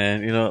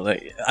 Man,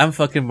 like, I'm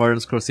fucking Martin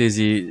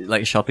Scorsese,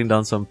 like, shouting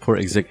down some poor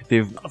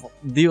executive.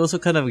 Do you also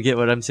kind of get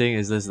what I'm saying?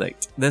 Is this like,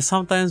 there's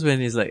sometimes when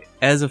he's like,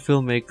 as a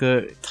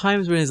filmmaker,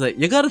 times when he's like,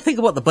 you gotta think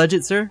about the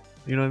budget, sir.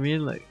 You know what I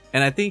mean? Like,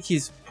 and I think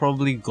he's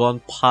probably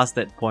gone past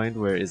that point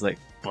where it's like,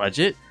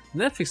 budget?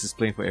 Netflix is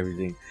playing for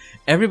everything.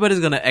 Everybody's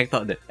gonna act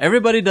out there.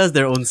 Everybody does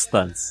their own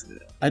stunts.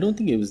 I don't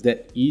think it was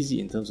that easy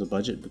in terms of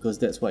budget, because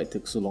that's why it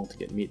took so long to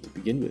get made to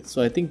begin with.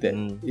 So I think that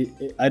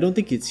I don't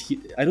think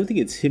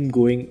it's him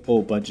going,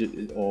 oh,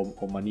 budget or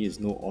money is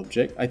no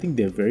object. I think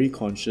they're very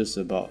conscious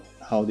about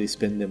how they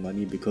spend their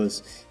money,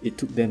 because it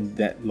took them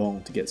that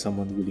long to get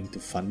someone willing to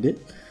fund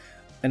it.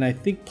 And I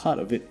think part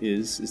of it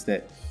is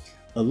that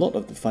a lot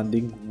of the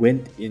funding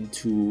went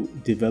into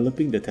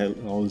developing the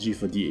technology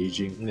for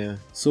de-aging. Yeah.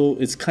 So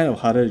it's kind of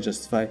harder to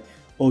justify,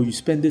 oh, you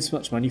spend this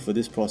much money for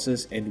this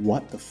process, and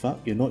what the fuck?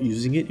 You're not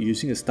using it? You're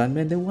using a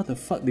stuntman? Then what the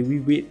fuck did we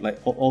wait like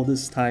all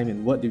this time,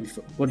 and what did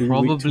we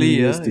wait 2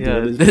 years to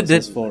develop this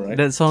process for, right?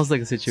 That sounds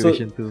like a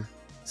situation too.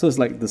 So it's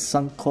like the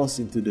sunk cost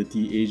into the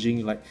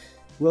de-aging, like,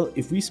 well,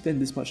 if we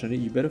spend this much on it,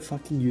 you better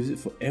fucking use it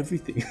for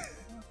everything.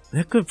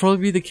 That could probably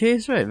be the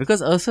case, right?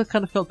 Because also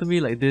kind of felt to me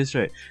like this,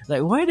 right?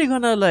 Like, why are they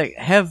gonna like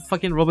have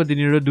fucking Robert De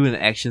Niro do an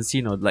action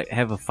scene or like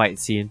have a fight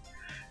scene?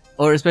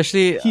 Or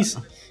especially...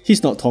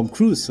 He's not Tom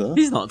Cruise, sir.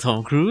 He's not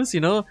Tom Cruise,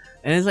 And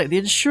it's like the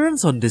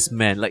insurance on this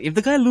man. Like, if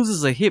the guy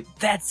loses a hip,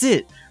 that's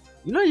it.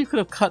 You could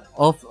have cut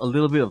off a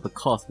little bit of the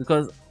cost,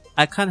 because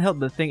I can't help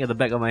but think at the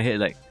back of my head,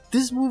 like,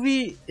 this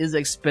movie is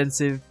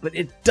expensive, but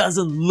it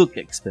doesn't look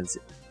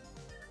expensive.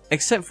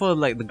 Except for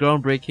like the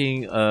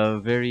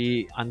groundbreaking,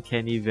 very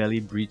uncanny valley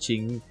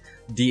breaching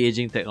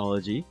de-aging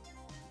technology.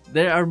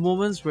 There are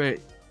moments where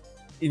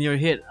in your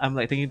head I'm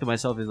like thinking to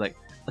myself is like,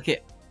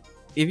 okay,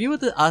 if you were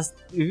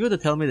to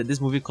tell me that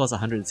this movie cost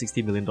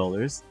 $160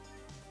 million,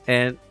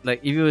 and like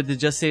if you were to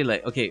just say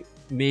like, okay,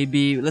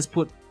 maybe let's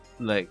put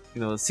like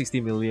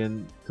 60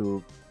 million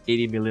to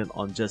 80 million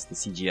on just the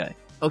CGI.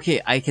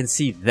 Okay, I can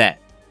see that.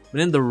 But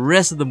then the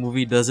rest of the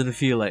movie doesn't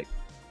feel like,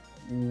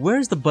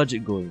 where's the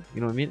budget going?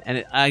 You know what I mean?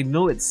 And I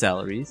know it's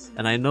salaries,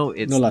 and I know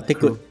it's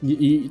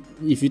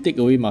if you take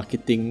away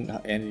marketing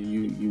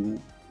and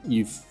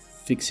you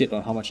fixate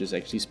on how much is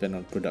actually spent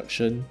on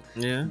production,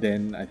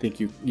 then I think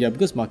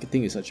because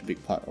marketing is such a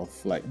big part of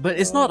like. But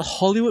it's not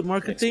Hollywood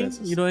marketing.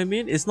 Expenses. You know what I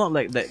mean? It's not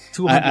like that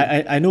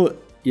 200. I know.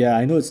 Yeah,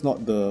 I know it's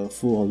not the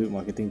full Hollywood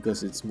marketing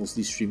because it's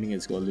mostly streaming.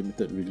 It's got a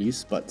limited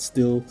release, but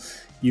still,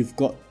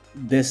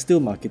 there's still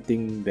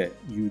marketing that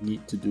you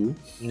need to do.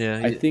 Yeah,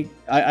 I think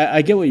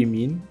I get what you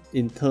mean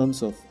in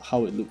terms of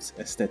how it looks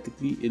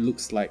aesthetically. It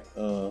looks like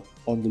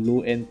on the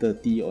low end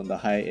 30, on the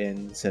high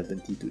end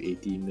 70 to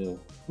 80 mil.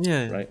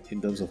 Yeah. Right,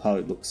 in terms of how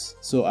it looks.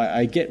 So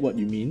I get what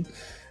you mean.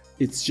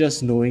 It's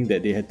just knowing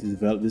that they had to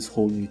develop this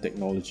whole new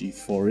technology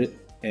for it,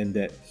 and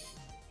that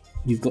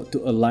you've got to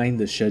align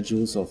the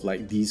schedules of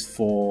like these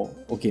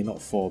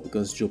not four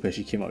because Joe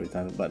Pesci came out with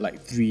retirement, but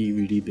like 3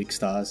 really big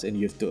stars, and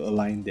you have to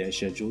align their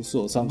schedules.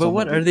 So but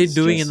what are they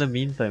doing in the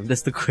meantime?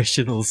 That's the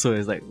question. Also,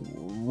 is like,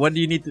 what are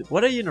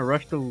you in a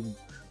rush to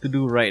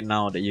do right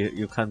now that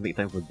you can't make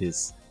time for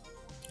this?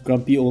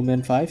 Grumpy Old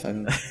Man 5. I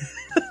don't know.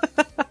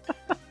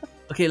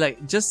 Okay,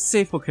 like just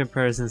say for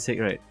comparison's sake,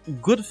 right?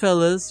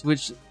 Goodfellas,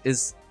 which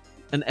is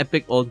an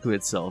epic unto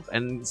itself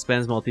and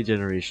spans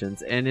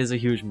multi-generations and is a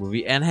huge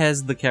movie and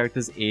has the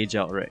characters age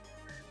out right.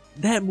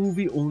 That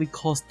movie only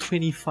cost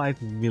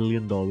 $25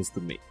 million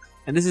to make.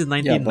 And this is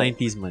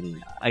 1990s money.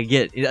 I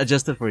get it,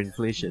 adjusted for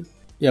inflation.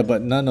 Yeah,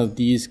 but none of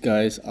these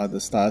guys are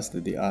the stars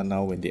that they are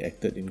now when they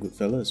acted in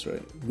Goodfellas,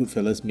 right?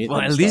 Goodfellas made them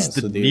at least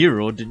De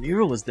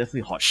Niro was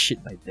definitely hot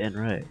shit by then,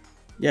 right?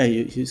 Yeah,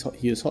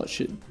 he was hot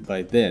shit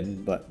by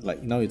then, but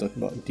like now you're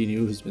talking about De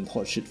Niro who's been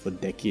hot shit for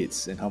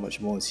decades, and how much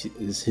more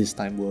is his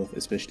time worth?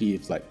 Especially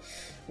if like,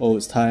 oh,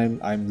 it's time,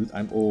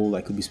 I'm old,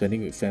 I could be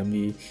spending it with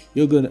family.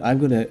 I'm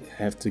gonna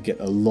have to get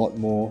a lot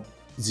more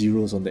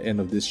zeros on the end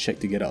of this check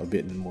to get out of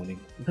bed in the morning.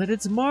 But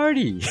it's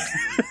Marty.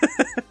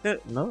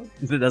 No,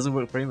 it doesn't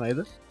work for him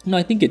either. No,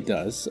 I think it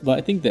does, but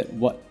I think that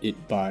what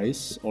it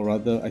buys, or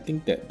rather, I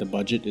think that the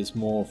budget is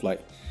more of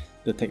like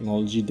the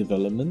technology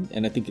development,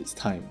 and I think it's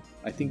time.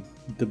 I think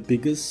the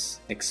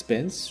biggest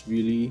expense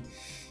really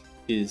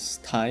is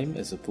time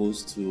as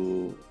opposed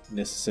to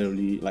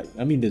necessarily like,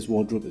 I mean, there's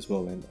wardrobe as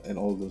well and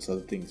all those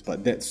other things,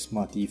 but that's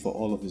Marty for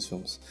all of his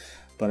films.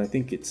 But I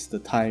think it's the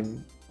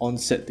time on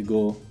set to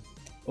go,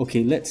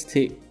 okay, let's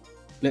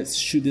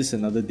shoot this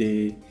another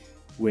day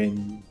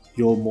when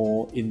you're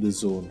more in the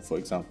zone, for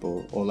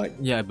example, or like,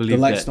 I believe the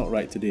light's not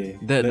right today.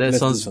 That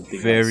sounds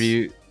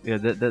very else. Yeah,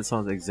 that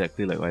sounds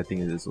exactly like what I think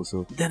it is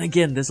also. Then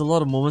again, there's a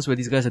lot of moments where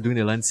these guys are doing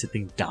their lines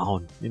sitting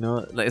down,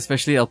 like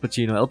especially Al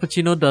Pacino. Al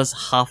Pacino does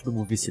half the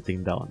movie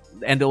sitting down,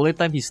 and the only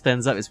time he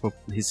stands up is for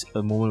his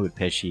moment with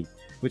Pesci,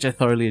 which I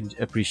thoroughly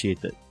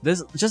appreciated.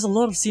 There's just a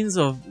lot of scenes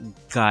of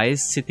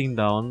guys sitting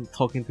down,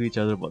 talking to each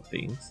other about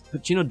things.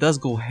 Pacino does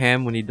go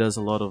ham when he does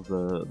a lot of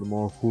the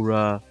more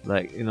hoorah,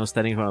 like,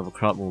 standing in front of a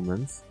crowd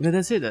moments.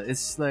 That's it.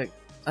 It's like,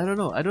 I don't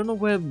know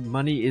where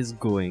money is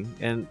going,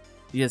 and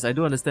yes, I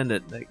do understand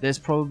that like there's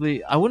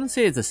probably, I wouldn't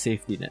say it's a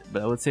safety net,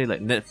 but I would say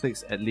like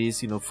Netflix at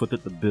least,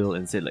 footed the bill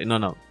and said like,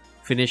 no,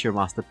 finish your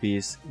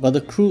masterpiece. But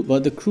the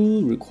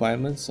crew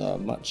requirements are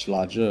much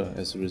larger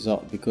as a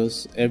result,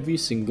 because every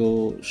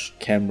single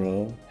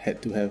camera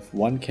had to have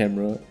one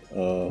camera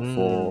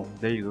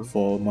there you go.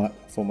 for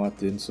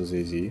Martin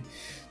Scorsese,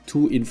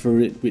 2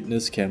 infrared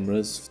witness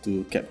cameras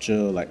to capture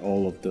like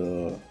all of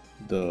the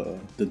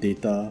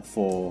data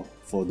for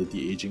the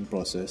de-aging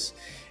process,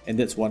 and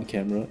that's one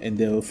camera. And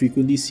there were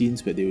frequently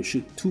scenes where they will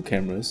shoot 2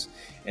 cameras,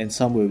 and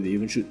some where they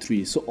even shoot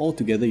 3. So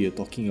altogether you're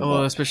talking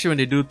about, especially when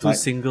they do 2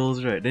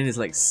 singles, right? Then it's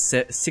like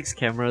 6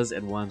 cameras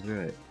at once,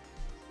 right?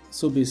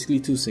 So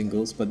basically 2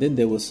 singles, but then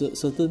there were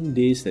certain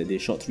days that they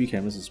shot 3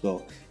 cameras as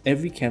well.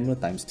 Every camera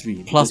times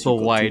 3 plus the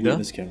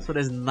wider, so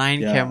there's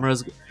 9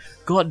 cameras.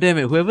 God damn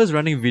it, whoever's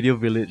running Video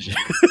Village,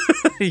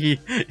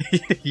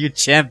 you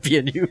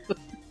champion, you.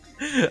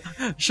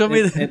 Show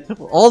me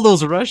all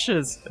those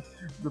rushes.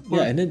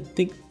 And then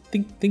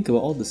think about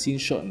all the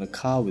scenes shot in a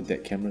car with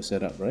that camera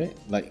setup, right?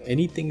 Like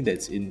anything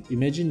that's in,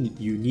 imagine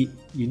you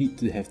need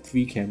to have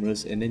 3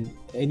 cameras, and then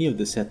any of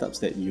the setups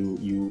that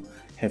you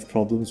have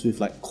problems with,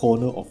 like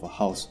corner of a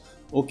house.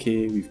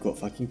 Okay, we've got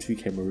fucking 3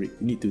 camera rig.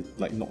 We need to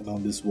like knock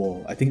down this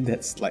wall. I think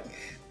that's like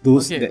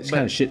that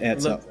kind of shit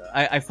adds up.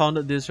 I found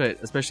out this, right,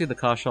 especially the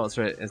car shots,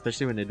 right,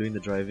 especially when they're doing the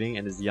driving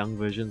and there's young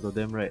versions of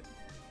them, right?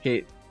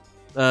 Okay,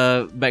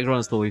 background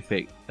is totally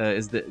fake.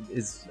 Is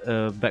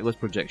backwards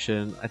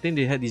projection. I think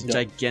they had these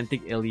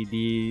gigantic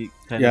LED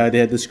kind of. They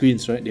had the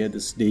screens, right?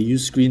 They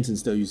use screens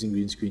instead of using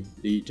green screen.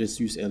 They just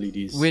use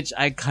LEDs, which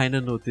I kind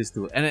of noticed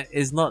too. And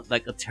it's not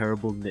like a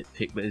terrible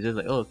nitpick, but it's just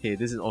like, oh, okay,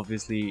 this is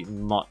obviously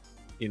not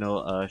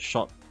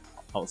shot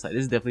outside.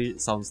 This is definitely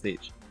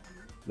soundstage.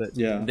 But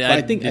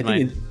I think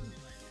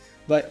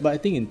But I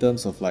think in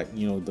terms of like,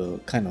 you know, the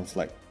kind of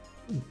like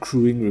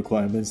crewing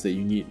requirements that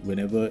you need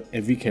whenever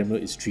every camera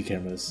is 3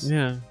 cameras.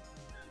 Yeah.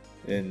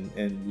 And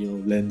you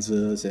know,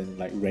 lenses and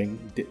like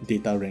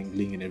data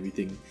wrangling and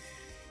everything.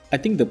 I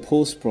think the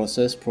post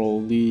process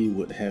probably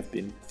would have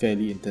been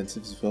fairly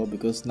intensive as well,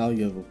 because now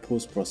you have a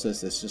post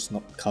process that's just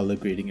not color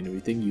grading and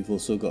everything. You've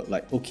also got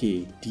like,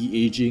 okay,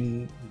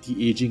 de-aging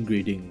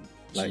grading.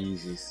 Like,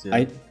 Jesus,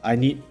 yeah. I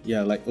need,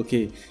 yeah, like,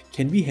 okay,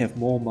 can we have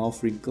more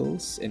mouth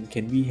wrinkles, and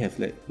can we have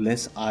like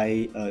less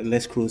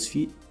crow's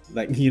feet?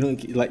 Like, you know,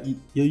 like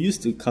you're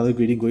used to color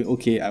grading going,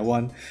 okay, I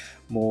want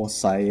more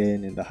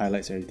cyan and the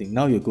highlights and everything.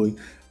 Now you're going,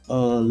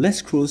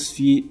 less crow's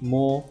feet,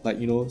 more like,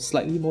 you know,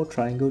 slightly more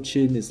triangle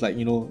chin. It's like,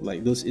 you know,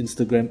 like those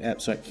Instagram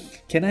apps, right?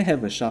 Can I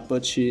have a sharper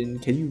chin?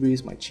 Can you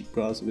raise my cheek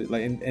brows a bit?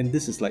 Like, and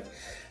this is like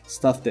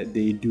stuff that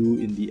they do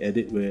in the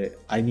edit where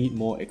I need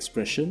more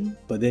expression,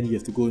 but then you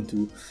have to go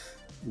into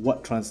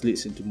what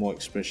translates into more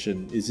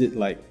expression. Is it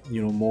like,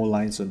 you know, more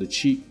lines on the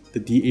cheek? The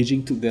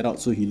de-aging took that out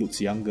so he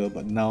looks younger,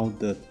 but now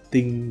the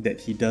thing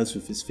that he does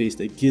with his face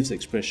that gives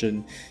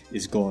expression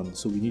is gone,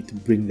 so we need to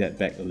bring that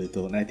back a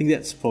little. And I think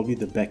that's probably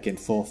the back and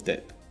forth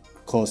that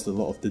caused a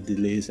lot of the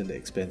delays and the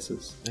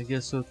expenses. I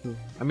guess so too.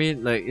 I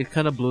mean, like, it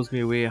kind of blows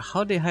me away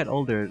how they hide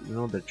all their, you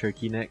know, their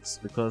turkey necks,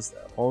 because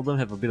all of them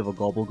have a bit of a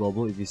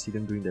gobble if you see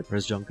them doing their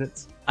press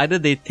junkets. Either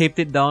they taped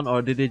it down,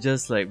 or did they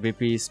just like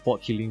maybe spot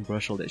healing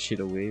brush all that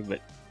shit away.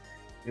 But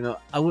you know,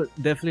 I would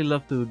definitely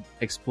love to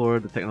explore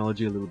the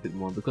technology a little bit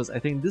more, because I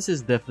think this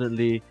is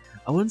definitely,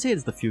 I wouldn't say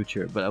it's the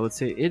future, but I would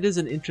say it is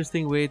an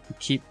interesting way to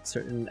keep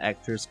certain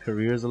actors'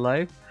 careers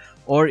alive.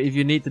 Or if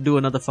you need to do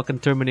another fucking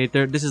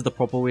Terminator, this is the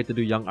proper way to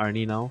do young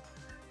Arnie now.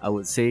 I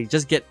would say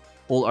just get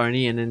old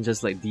Arnie and then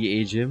just like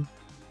de-age him.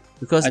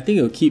 Because I think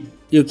it'll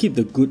keep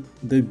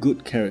the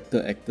good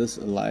character actors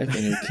alive,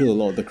 and it'll kill a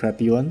lot of the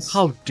crappy ones.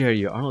 How dare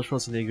you? Arnold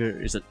Schwarzenegger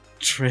is a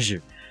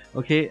treasure.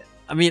 Okay?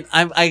 I mean,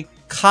 I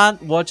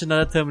can't watch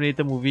another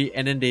Terminator movie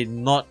and then they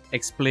not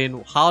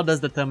explain how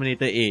does the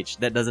Terminator age.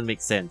 That doesn't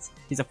make sense.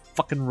 He's a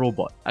fucking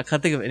robot. I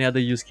can't think of any other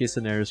use case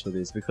scenarios for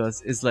this,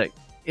 because it's like,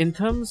 in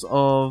terms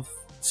of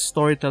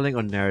storytelling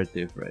or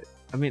narrative, right?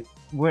 I mean,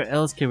 where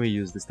else can we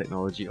use this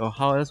technology, or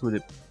how else would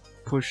it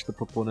push the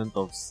proponent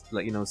of,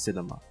 like, you know,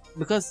 cinema?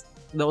 Because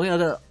the only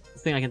other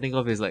thing I can think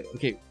of is like,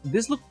 okay,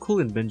 this looked cool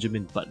in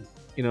Benjamin Button,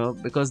 you know,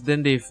 because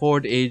then they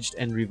forward aged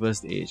and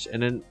reversed aged,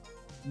 and then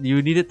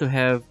you needed to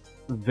have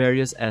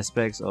various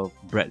aspects of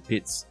Brad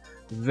Pitt's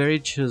very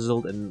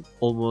chiseled and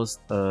almost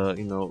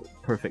you know,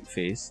 perfect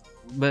face.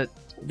 But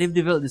they've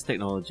developed this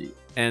technology,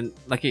 and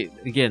like,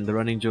 again, the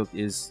running joke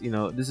is, you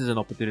know, this is an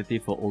opportunity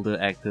for older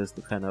actors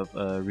to kind of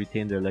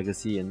retain their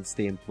legacy and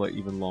stay employed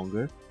even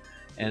longer.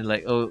 And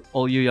like, oh,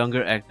 all you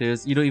younger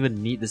actors, you don't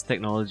even need this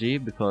technology,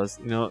 because,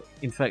 you know,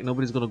 in fact,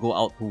 nobody's gonna go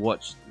out to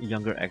watch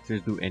younger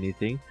actors do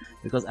anything,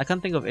 because I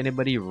can't think of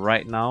anybody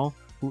right now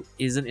who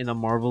isn't in a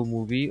Marvel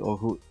movie, or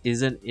who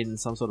isn't in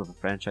some sort of a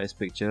franchise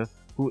picture,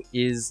 who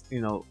is, you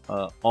know,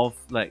 of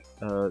like,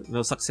 you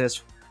know,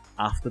 success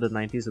after the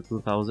 90s or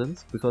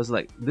 2000s, because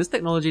like, this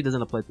technology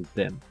doesn't apply to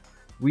them.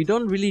 We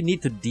don't really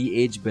need to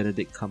de-age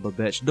Benedict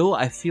Cumberbatch, though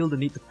I feel the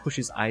need to push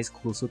his eyes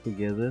closer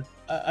together.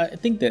 I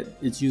think that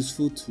it's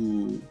useful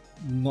to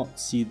not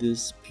see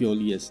this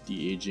purely as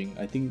de-aging.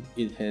 I think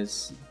it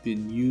has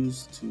been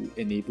used to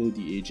enable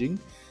de-aging,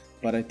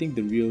 but I think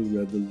the real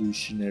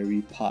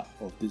revolutionary part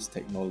of this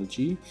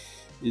technology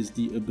is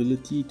the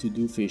ability to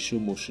do facial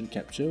motion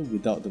capture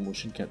without the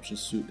motion capture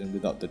suit and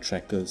without the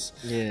trackers.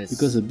 Yes.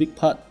 Because a big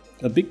part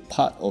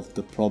of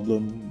the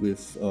problem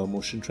with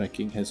motion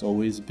tracking has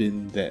always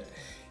been that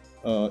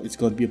it's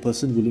got to be a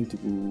person willing to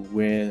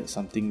wear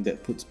something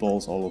that puts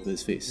balls all over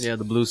his face. Yeah,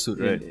 the blue suit,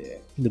 right?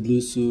 The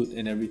blue suit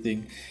and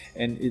everything.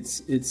 And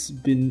it's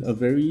been a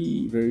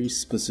very, very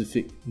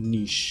specific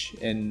niche,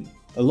 and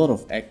a lot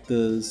of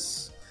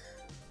actors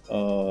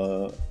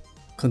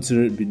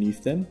consider it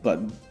beneath them. But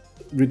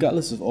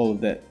regardless of all of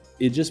that,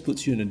 it just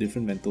puts you in a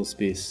different mental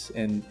space.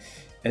 And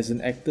as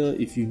an actor,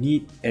 if you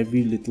need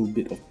every little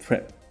bit of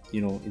prep, you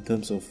know, in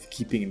terms of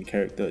keeping in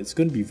character, it's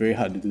going to be very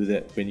hard to do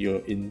that when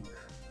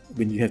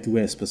you have to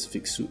wear a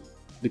specific suit.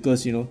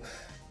 Because, you know,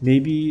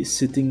 maybe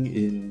sitting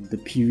in the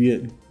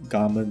period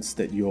garments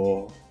that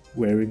you're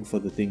wearing for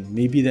the thing,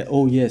 maybe that,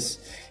 oh yes,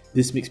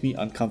 this makes me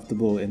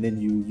uncomfortable, and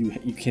then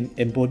you can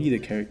embody the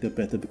character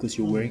better because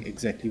you're wearing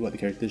exactly what the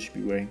character should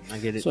be wearing. I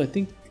get it. So I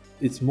think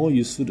it's more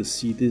useful to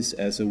see this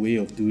as a way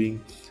of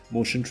doing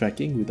motion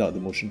tracking without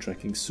the motion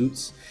tracking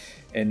suits,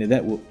 and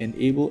that will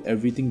enable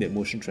everything that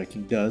motion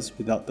tracking does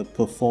without the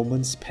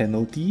performance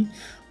penalty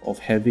of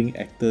having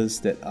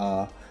actors that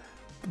are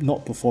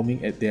not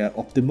performing at their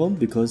optimum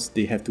because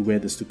they have to wear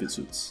the stupid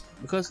suits.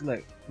 Because,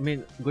 like, I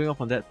mean, going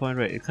off on that point,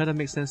 right, it kind of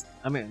makes sense.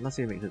 I mean, not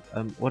saying it makes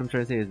sense. What I'm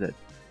trying to say is that,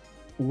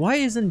 why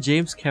isn't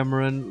James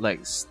Cameron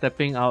like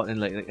stepping out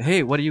and like,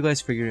 hey, what are you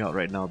guys figuring out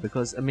right now?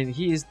 Because, I mean,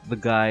 he is the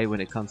guy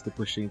when it comes to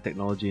pushing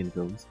technology in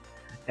films,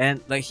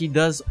 and like, he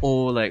does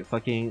owe like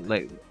fucking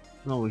like,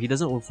 no, he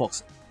doesn't owe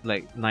Fox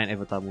like 9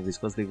 Avatar movies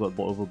because they got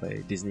bought over by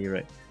Disney,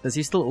 right? Does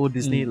he still owe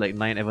Disney like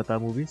 9 Avatar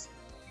movies?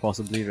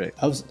 Possibly, right?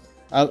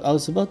 I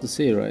was about to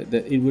say, right,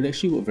 that it would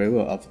actually work very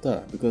well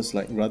Avatar, because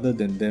like rather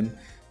than them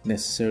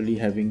necessarily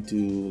having to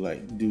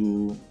like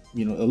do,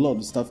 you know, a lot of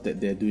the stuff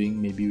that they're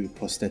doing maybe with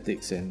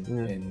prosthetics and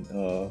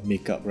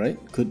makeup, right,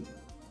 could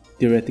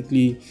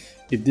theoretically,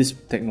 if this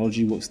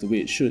technology works the way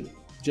it should,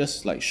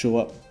 just like show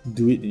up,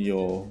 do it in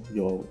your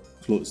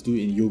clothes, do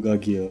it in yoga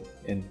gear,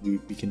 and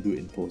we can do it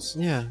in post.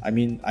 Yeah. I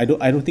mean, I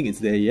don't think it's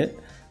there yet,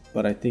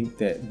 but I think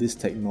that this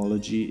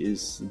technology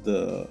is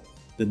the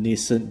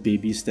nascent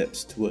baby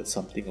steps towards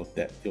something of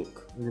that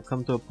ilk. You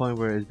come to a point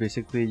where it's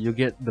basically you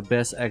get the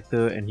best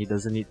actor and he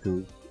doesn't need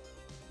to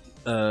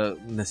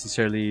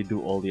necessarily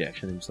do all the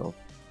action himself.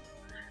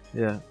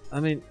 Yeah, I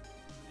mean,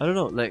 I don't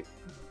know, like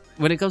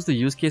when it comes to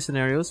use case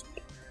scenarios,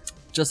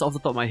 just off the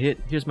top of my head,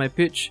 here's my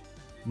pitch.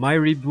 My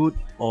reboot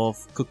of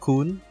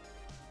Cocoon,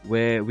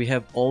 where we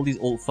have all these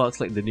old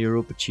fucks like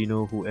Deniro,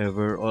 Pacino,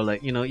 whoever, or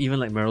like, you know, even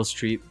like Meryl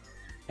Streep.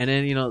 And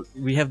then, you know,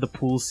 we have the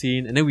pool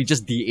scene, and then we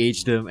just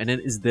de-age them, and then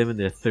it's them in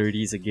their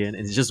 30s again,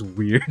 and it's just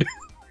weird.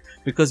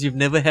 Because you've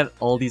never had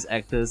all these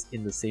actors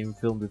in the same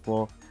film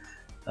before.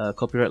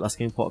 Copyright Last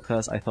King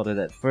podcast, I thought of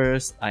that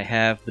first. I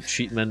have the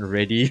treatment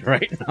ready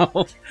right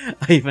now.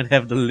 I even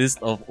have the list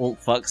of old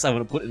fucks I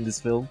want to put in this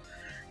film.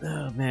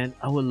 Man,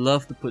 I would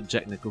love to put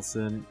Jack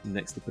Nicholson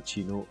next to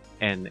Pacino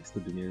and next to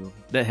De Niro.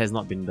 That has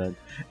not been done.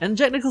 And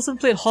Jack Nicholson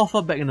played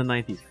Hoffa back in the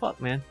 90s.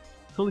 Fuck, man.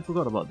 Totally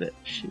forgot about that.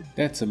 Shit.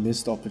 That's a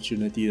missed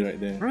opportunity right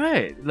there.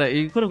 Right. Like,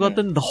 you could have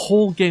gotten the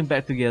whole gang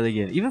back together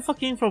again. Even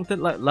fucking from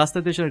like Last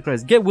Temptation of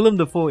Christ. Get Willem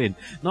Dafoe in.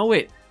 No,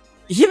 wait.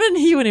 Even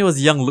he, when he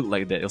was young, looked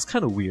like that. It was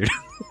kind of weird.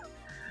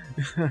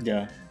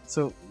 Yeah.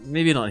 So,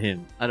 maybe not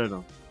him. I don't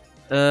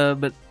know.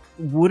 But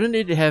wouldn't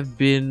it have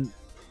been,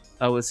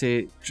 I would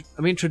say,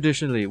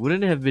 traditionally,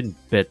 wouldn't it have been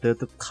better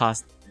to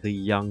cast the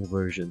young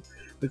version?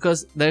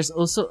 Because there's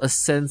also a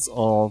sense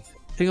of,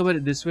 think about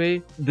it this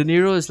way, De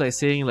Niro is like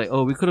saying like,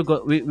 oh, we could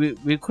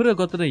have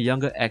gotten a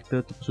younger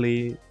actor to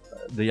play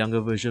the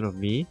younger version of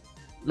me.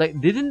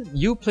 Like, didn't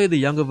you play the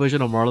younger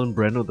version of Marlon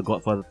Brando, The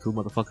Godfather 2,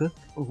 motherfucker?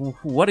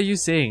 What are you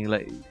saying?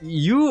 Like,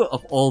 you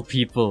of all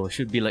people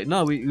should be like,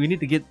 no, we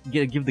need to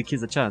give the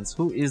kids a chance.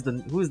 Who is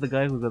the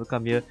guy who's gonna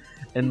come here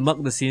and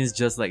muck the scenes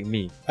just like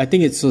me? I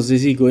think it's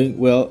Scorsese going,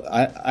 well,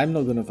 I'm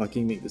not gonna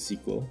fucking make the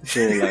sequel.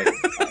 So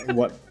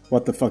like,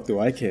 what the fuck do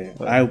I care?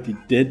 I'll be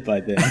dead by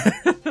then.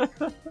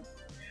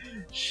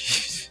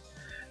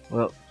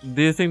 Well,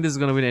 do you think this is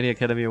gonna win any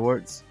Academy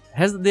Awards?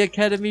 Has the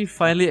Academy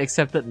finally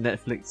accepted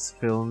Netflix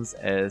films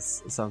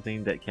as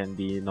something that can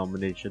be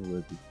nomination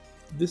worthy?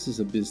 This is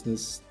a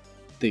business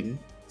thing,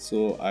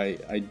 so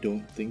I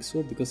don't think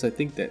so, because I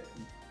think that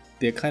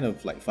they're kind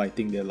of like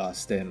fighting their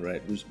last stand,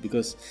 right?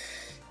 Because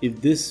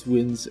if this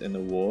wins an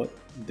award,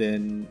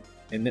 then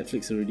and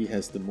Netflix already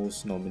has the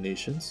most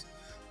nominations,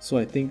 so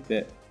I think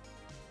that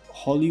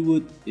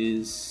Hollywood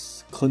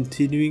is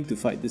continuing to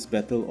fight this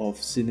battle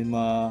of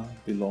cinema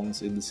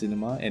belongs in the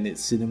cinema, and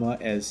it's cinema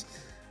as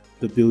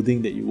the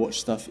building that you watch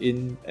stuff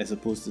in, as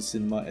opposed to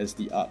cinema as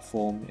the art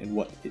form and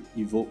what it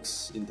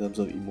evokes in terms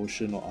of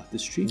emotion or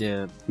artistry.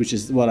 Yeah. Which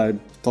is what I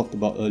talked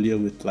about earlier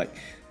with like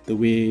the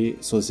way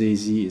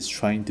Scorsese is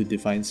trying to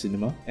define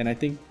cinema. And I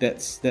think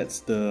that's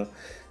the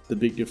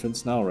big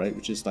difference now, right?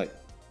 Which is like,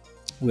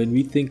 when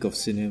we think of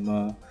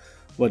cinema,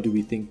 what do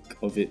we think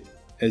of it?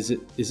 Is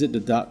it the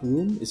dark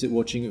room? Is it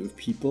watching it with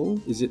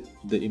people? Is it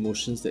the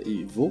emotions that it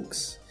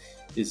evokes?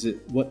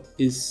 What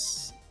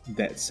is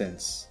that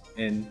sense?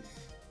 And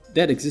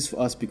that exists for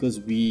us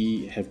because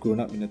we have grown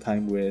up in a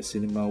time where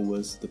cinema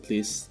was the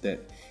place that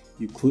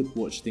you could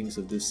watch things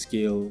of this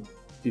scale.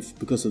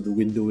 Because of the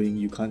windowing,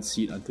 you can't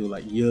see it until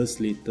like years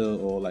later,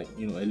 or like,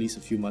 you know, at least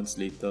a few months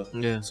later.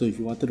 Yeah. So if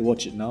you wanted to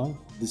watch it now,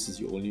 this is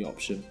your only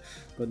option.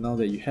 But now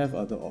that you have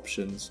other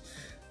options,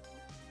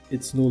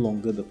 it's no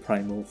longer the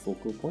primal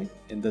focal point.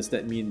 And does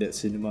that mean that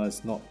cinema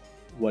is not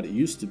what it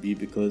used to be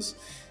because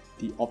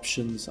the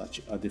options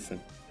are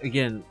different?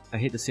 Again, I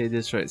hate to say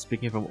this, right?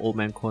 Speaking from Old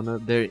Man Corner,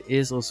 there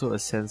is also a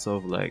sense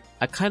of like,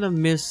 I kind of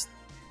missed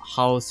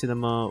how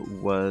cinema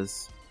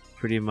was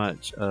pretty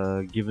much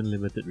given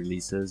limited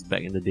releases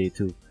back in the day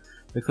too,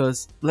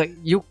 because like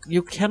you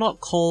cannot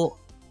call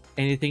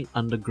anything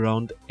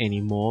underground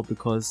anymore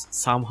because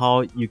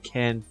somehow you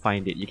can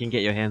find it, you can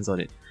get your hands on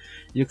it.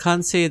 You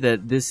can't say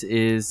that this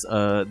is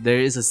there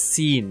is a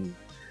scene,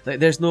 like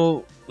there's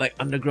no like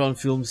underground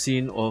film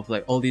scene of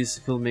like all these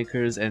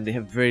filmmakers and they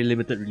have very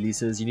limited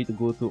releases. You need to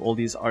go to all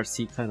these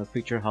artsy kind of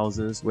picture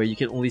houses where you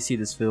can only see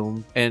this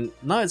film. And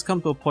now it's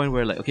come to a point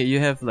where like, okay, you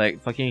have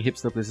like fucking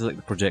hipster places like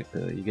the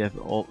Projector, you have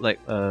all like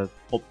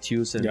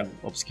obtuse and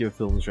obscure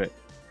films, right?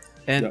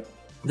 And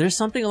there's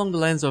something along the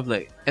lines of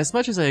like, as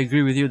much as I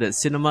agree with you that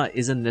cinema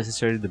isn't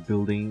necessarily the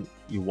building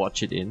you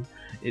watch it in,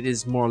 it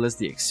is more or less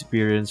the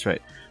experience,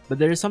 right? But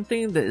there is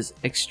something that is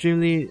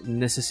extremely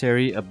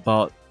necessary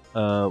about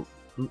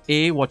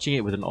watching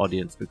it with an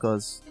audience,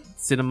 because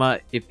cinema,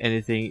 if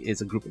anything,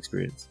 is a group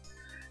experience.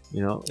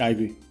 You know, I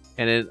agree.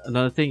 And then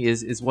another thing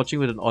is watching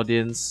with an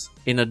audience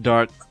in a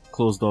dark,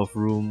 closed off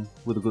room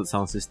with a good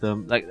sound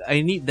system. Like,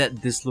 I need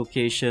that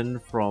dislocation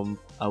from,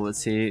 I would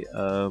say,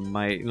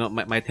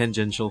 my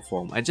tangential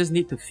form. I just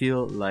need to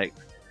feel like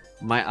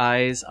my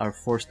eyes are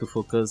forced to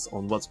focus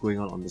on what's going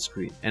on the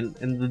screen, and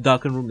the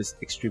darkened room is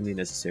extremely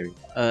necessary,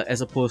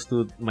 as opposed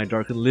to my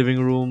darkened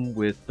living room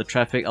with the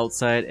traffic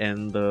outside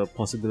and the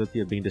possibility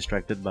of being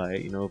distracted by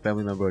a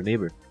family member or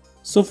neighbor.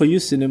 So for you,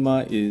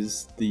 cinema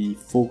is the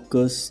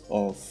focus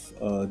of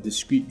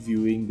discrete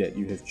viewing that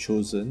you have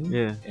chosen,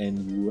 Yeah.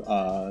 and you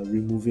are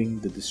removing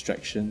the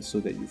distraction so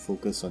that you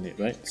focus on it,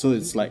 right? So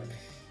it's like,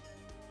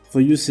 for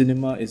you,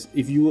 cinema is,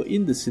 if you were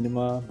in the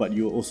cinema but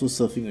you're also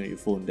surfing on your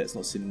phone, that's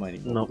not cinema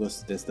anymore. Nope.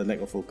 Because there's the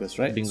lack of focus,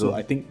 right? Bingo. So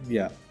I think,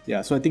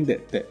 so I think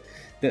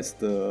that's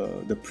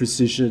the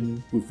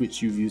precision with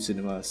which you view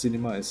cinema.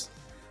 Cinema is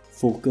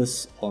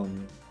focus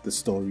on the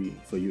story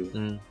for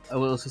you. I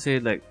would also say,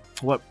 like,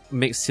 what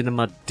makes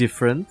cinema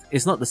different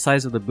is not the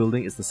size of the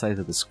building, it's the size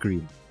of the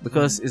screen.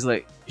 Because it's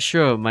like,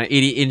 sure, my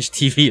 80-inch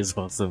TV is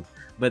awesome,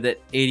 but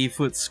that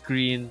 80-foot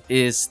screen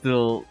is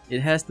still, it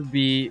has to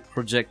be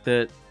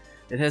projected.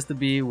 It has to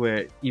be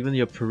where even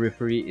your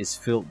periphery is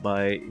filled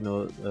by,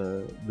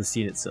 the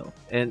scene itself.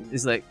 And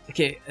it's like,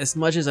 okay, as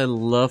much as I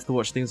love to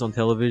watch things on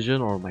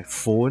television or my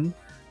phone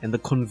and the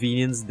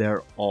convenience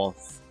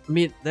thereof, I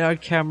mean, there are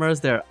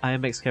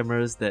IMAX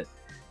cameras that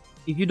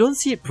if you don't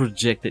see it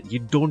projected, you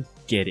don't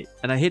get it.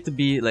 And I hate to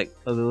be like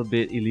a little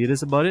bit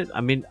elitist about it.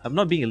 I mean, I'm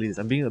not being elitist,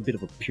 I'm being a bit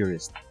of a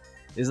purist.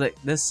 It's like,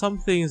 there's some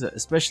things that,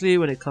 especially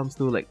when it comes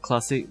to like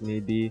classic,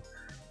 maybe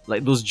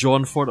like those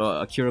John Ford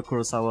or Akira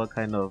Kurosawa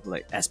kind of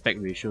like aspect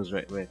ratios,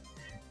 right? Where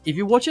if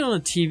you watch it on a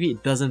TV,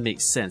 it doesn't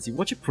make sense. You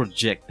watch it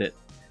projected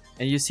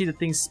and you see the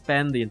thing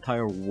span the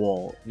entire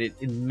wall.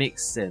 It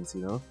makes sense,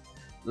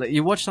 Like,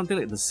 you watch something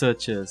like The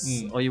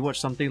Searchers, or you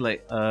watch something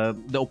like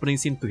the opening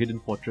scene to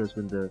Hidden Fortress,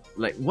 when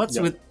what's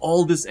with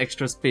all this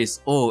extra space?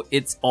 Oh,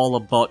 it's all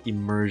about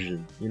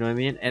immersion. You know what I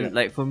mean? And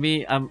like, for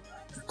me,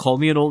 call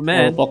me an old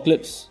man.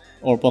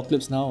 Or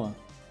Apocalypse Now.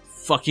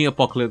 Fucking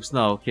Apocalypse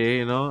Now,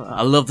 okay?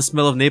 I love the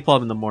smell of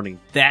napalm in the morning.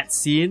 That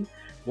scene,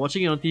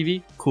 watching it on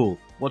TV, cool.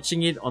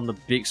 Watching it on the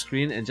big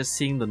screen and just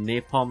seeing the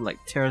napalm like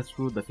tear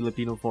through the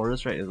Filipino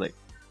forest, right? It's like,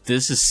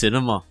 this is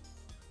cinema.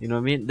 You know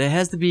what I mean? There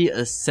has to be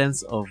a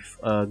sense of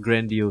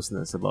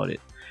grandioseness about it.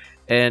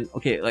 And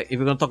okay, like, if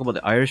we're gonna talk about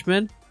The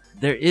Irishman,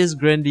 there is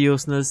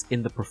grandioseness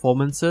in the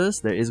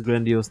performances, there is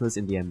grandioseness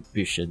in the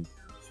ambition.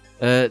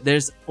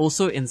 There's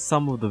also in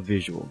some of the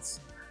visuals.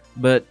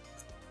 But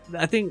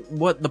I think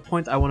what the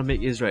point I want to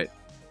make is, right,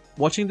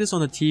 watching this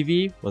on the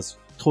TV was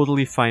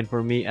totally fine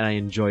for me and I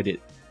enjoyed it.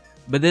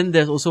 But then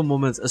there's also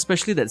moments,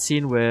 especially that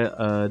scene where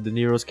De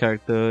Niro's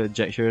character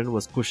Jack Sheeran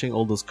was pushing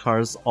all those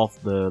cars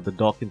off the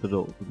dock into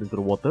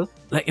the water.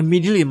 Like,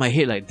 immediately in my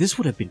head, like, this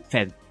would have been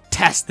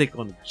fantastic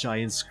on a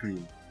giant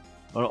screen.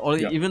 Or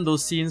even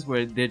those scenes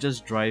where they're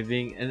just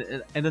driving,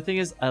 and the thing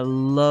is, I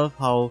love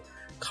how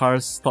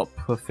cars stop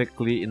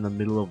perfectly in the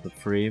middle of the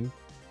frame,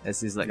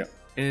 as it's like.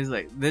 And it's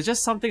like, there's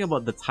just something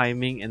about the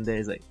timing, and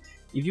there's like,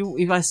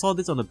 if I saw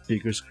this on a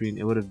bigger screen,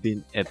 it would have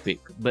been epic.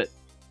 But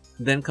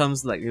then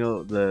comes like,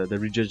 the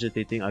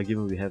regurgitating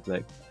argument we have,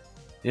 like,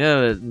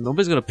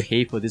 nobody's gonna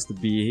pay for this to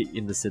be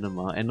in the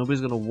cinema, and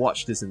nobody's gonna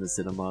watch this in the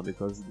cinema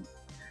because,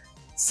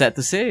 sad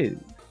to say,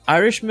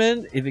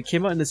 Irishman, if it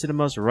came out in the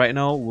cinemas right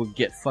now, would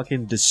get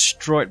fucking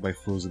destroyed by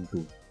Frozen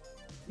 2.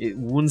 It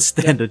wouldn't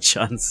stand a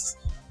chance.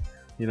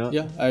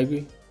 Yeah, I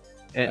agree.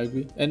 I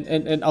agree.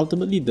 And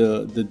ultimately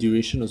the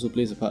duration also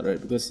plays a part, right?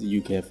 Because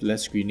you can have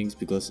less screenings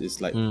because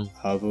it's like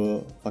how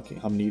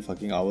many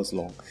fucking hours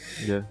long.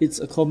 Yeah. It's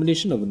a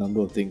combination of a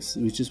number of things,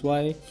 which is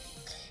why,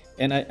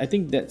 and I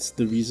think that's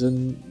the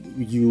reason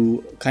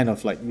you kind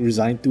of like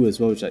resign to as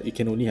well, which it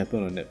can only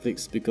happen on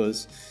Netflix,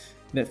 because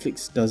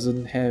Netflix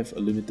doesn't have a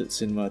limited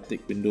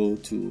cinematic window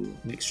to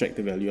extract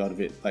the value out of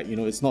it. Like,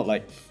 it's not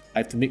like I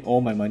have to make all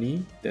my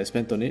money that I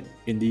spent on it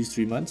in these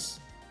 3 months,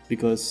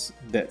 because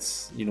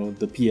that's,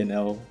 the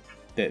P&L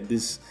that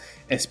this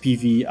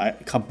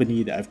SPV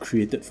company that I've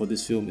created for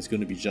this film is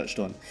going to be judged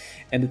on.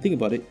 And the thing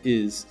about it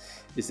is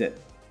that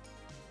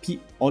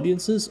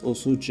audiences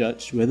also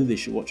judge whether they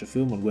should watch a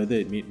film on whether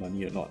it made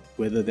money or not,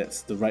 whether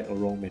that's the right or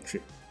wrong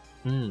metric.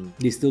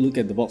 They still look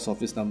at the box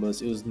office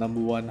numbers. It was number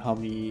one how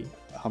many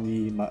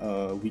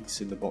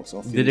weeks in the box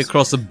office. Did it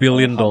cross $1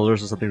 billion or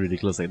something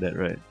ridiculous like that,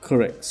 right?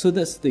 Correct. So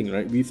that's the thing,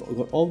 right? We've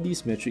got all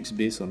these metrics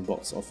based on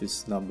box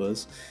office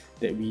numbers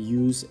that we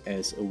use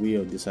as a way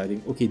of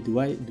deciding, okay, do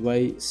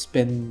I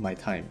spend my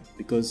time?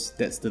 Because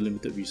that's the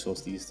limited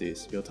resource these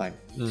days, your time.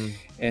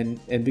 And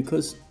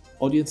because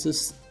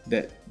audiences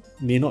that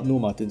may not know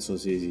Martin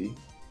Scorsese,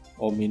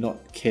 or may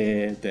not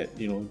care that,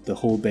 the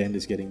whole band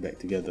is getting back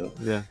together,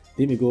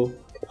 they may go,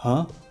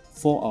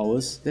 4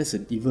 hours? That's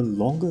an even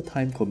longer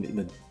time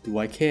commitment. Do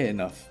I care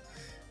enough?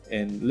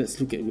 And let's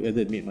look at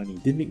whether it made money.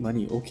 Didn't make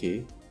money,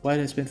 okay. Why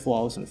did I spend 4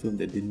 hours on a film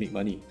that didn't make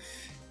money?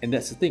 And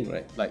that's the thing,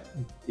 right? Like,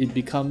 it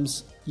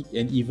becomes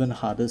an even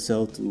harder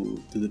sell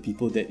to the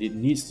people that it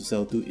needs to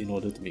sell to in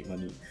order to make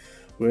money.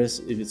 Whereas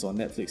if it's on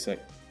Netflix,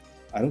 like,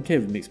 I don't care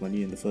if it makes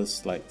money in the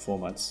first like 4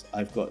 months.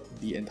 I've got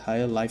the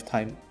entire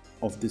lifetime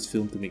of this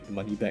film to make the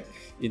money back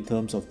in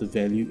terms of the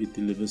value it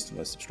delivers to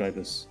my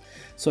subscribers.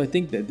 So I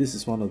think that this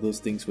is one of those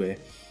things where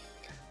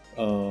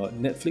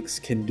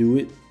Netflix can do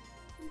it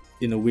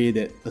in a way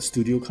that a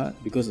studio can't,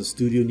 because a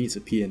studio needs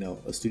a P&L.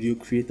 A studio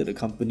created a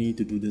company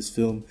to do this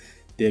film.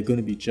 They're going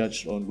to be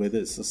judged on whether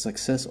it's a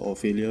success or a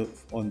failure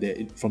from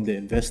their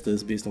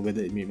investors based on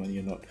whether it made money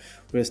or not.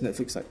 Whereas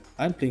Netflix, like,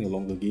 I'm playing a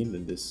longer game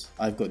than this.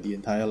 I've got the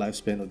entire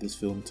lifespan of this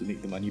film to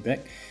make the money back,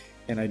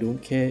 and I don't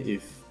care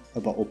if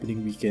about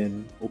opening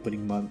weekend,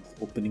 opening month,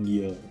 opening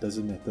year. It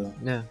doesn't matter.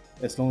 Yeah.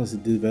 As long as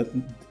it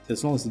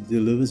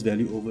delivers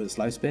value over its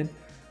lifespan,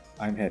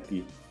 I'm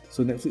happy.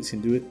 So Netflix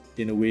can do it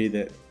in a way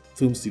that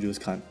film studios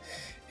can't.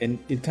 And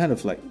in kind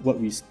of like what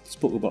we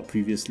spoke about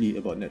previously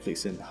about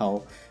Netflix and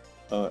how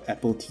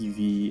Apple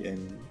TV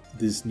and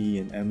Disney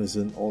and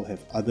Amazon all have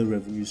other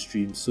revenue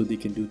streams, so they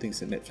can do things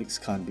that Netflix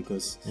can't,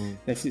 because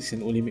Netflix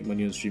can only make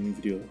money on streaming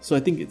video. So I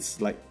think it's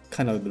like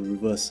kind of the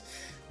reverse.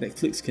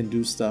 Netflix can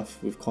do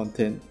stuff with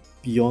content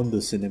beyond the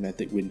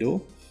cinematic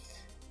window,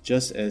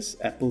 just as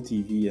Apple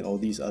TV and all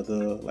these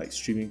other like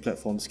streaming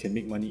platforms can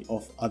make money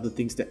off other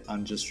things that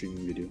aren't just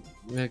streaming video.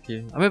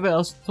 Okay. I mean, but I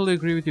also totally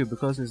agree with you,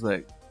 because it's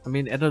like, I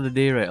mean, end of the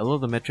day, right, a lot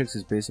of the metrics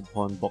is based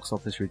upon box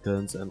office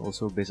returns and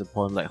also based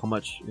upon like how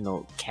much,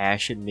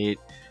 cash it made,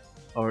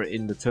 or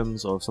in the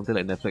terms of something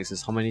like Netflix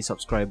is how many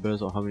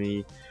subscribers or how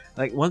many...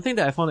 Like, one thing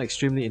that I found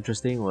extremely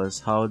interesting was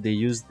how they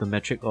used the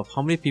metric of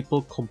how many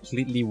people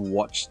completely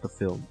watched the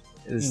film.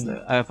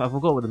 I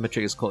forgot what the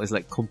metric is called. It's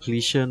like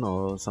completion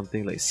or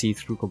something like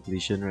see-through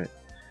completion, right?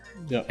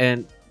 Yeah.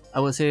 And I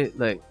would say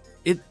like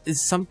it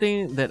is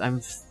something that I'm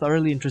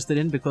thoroughly interested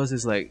in, because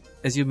it's like,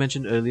 as you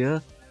mentioned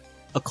earlier,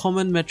 a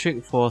common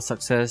metric for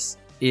success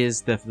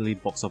is definitely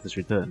box office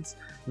returns.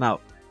 Now,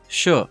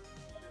 sure,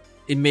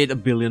 it made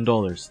 $1 billion.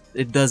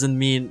 It doesn't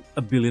mean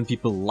 1 billion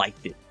people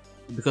liked it,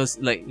 because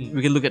like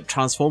we can look at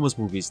Transformers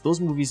movies. Those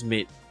movies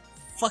made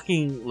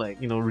fucking like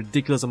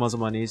ridiculous amounts of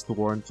money to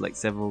warrant like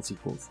several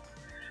sequels.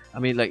 I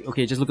mean, like,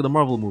 okay, just look at the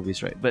Marvel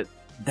movies, right? But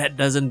that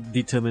doesn't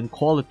determine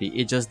quality.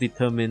 It just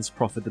determines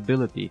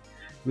profitability,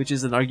 which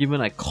is an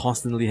argument I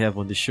constantly have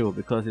on the show,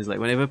 because it's like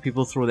whenever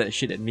people throw that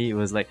shit at me, it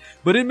was like,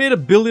 but it made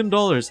 $1 billion,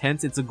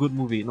 hence it's a good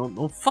movie.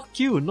 No, fuck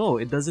you. No,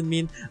 it doesn't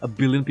mean 1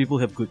 billion people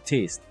have good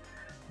taste.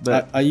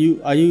 But are you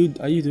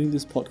doing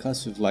this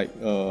podcast with like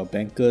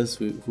bankers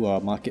who are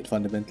market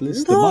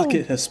fundamentalists? No. The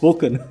market has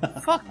spoken.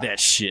 Fuck that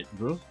shit,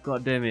 bro.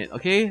 God damn it.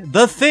 Okay,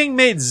 The Thing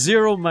made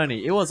zero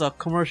money. It was a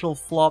commercial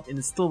flop, and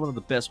it's still one of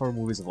the best horror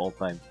movies of all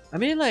time. I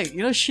mean, like,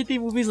 shitty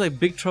movies like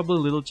Big Trouble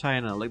in Little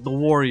China, like The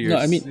Warriors. No,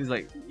 I mean, it's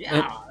like,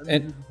 yeah.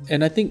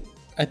 And I think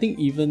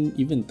even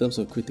in terms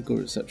of critical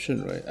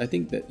reception, right? I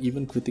think that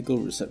even critical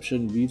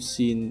reception we've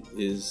seen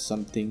is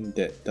something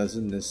that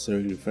doesn't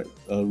necessarily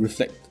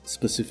reflect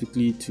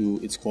specifically to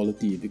its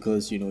quality,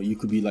 because you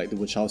could be like the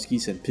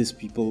Wachowskis and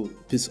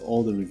piss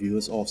all the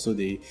reviewers off, so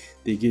they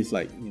give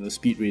like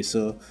Speed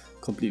Racer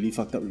completely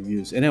fucked up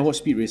reviews, and I watch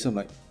Speed Racer, I'm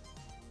like,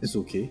 it's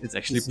okay. It's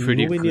actually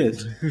pretty good.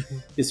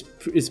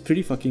 It's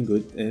pretty fucking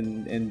good,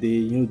 and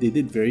they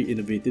did very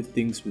innovative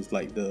things with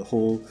like the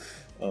whole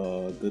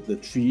the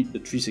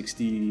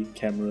 360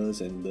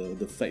 cameras, and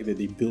the fact that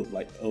they built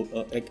like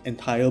an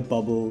entire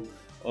bubble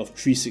of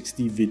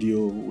 360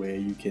 video where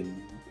you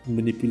can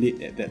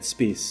manipulate at that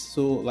space.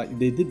 So like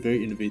they did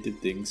very innovative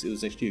things. It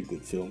was actually a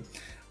good film,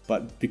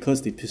 but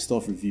because they pissed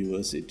off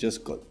reviewers, it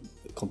just got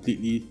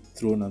completely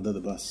thrown under the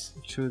bus.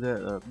 True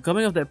that.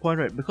 Coming off that point,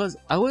 right, because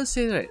I would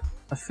say, right,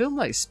 a film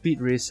like Speed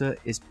Racer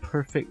is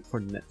perfect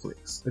for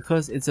Netflix,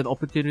 because it's an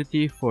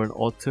opportunity for an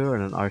author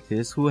and an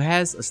artist who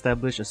has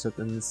established a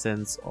certain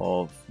sense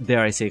of, dare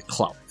I say,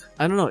 clout.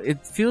 I don't know,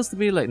 it feels to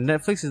me like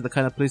Netflix is the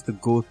kind of place to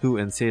go to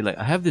and say like,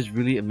 I have this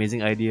really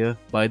amazing idea.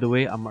 By the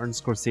way, I'm Martin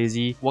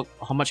Scorsese.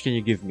 How much can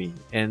you give me?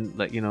 And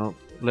like,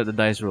 let the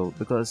dice roll.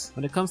 Because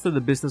when it comes to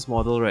the business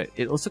model, right,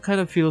 it also kind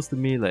of feels to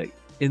me like,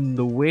 in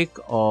the wake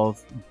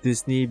of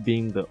Disney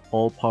being the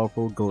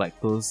all-powerful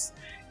Galactus,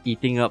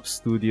 eating up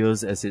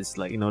studios as it's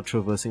like,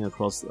 traversing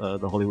across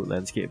the Hollywood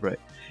landscape, right?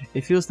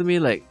 It feels to me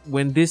like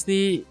when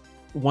Disney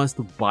wants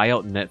to buy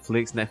out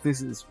Netflix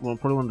is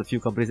probably one of the few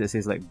companies that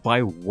says like,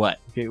 buy what?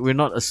 Okay, we're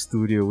not a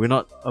studio, we're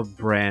not a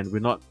brand, we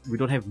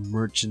don't have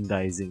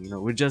merchandising,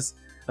 we're just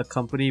a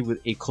company with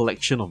a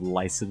collection of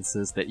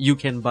licenses that you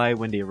can buy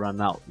when they run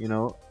out,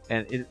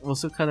 And it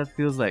also kind of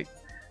feels like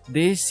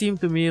they seem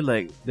to me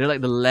like they're like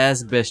the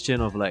last bastion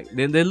of like,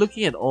 they're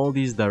looking at all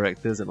these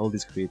directors and all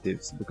these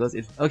creatives, because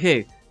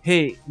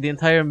hey, the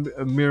entire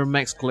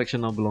Miramax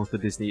collection now belongs to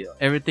Disney.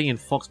 Everything in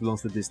Fox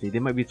belongs to Disney. They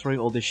might be throwing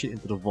all this shit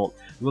into the vault.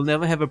 We'll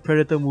never have a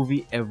Predator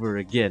movie ever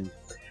again.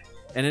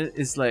 And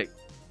it's like,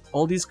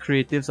 all these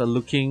creatives are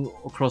looking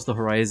across the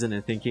horizon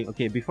and thinking,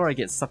 okay, before I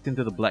get sucked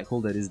into the black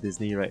hole that is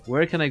Disney, right,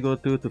 where can I go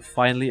to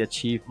finally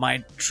achieve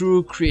my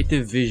true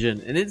creative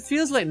vision? And it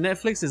feels like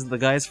Netflix is the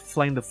guys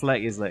flying the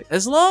flag, is like,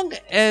 as long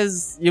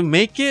as you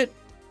make it,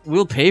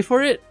 we'll pay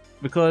for it.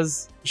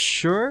 Because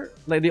Sure.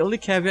 Like, the only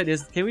caveat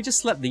is, can we just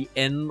slap the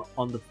N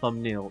on the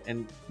thumbnail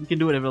and you can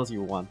do whatever else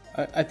you want?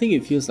 I think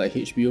it feels like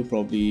HBO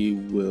probably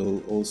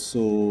will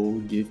also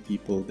give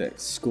people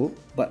that scope,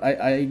 but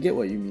I get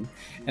what you mean.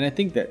 And I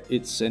think that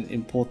it's an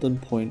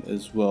important point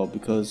as well,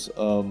 because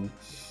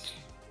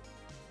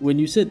when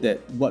you said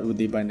that what would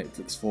they buy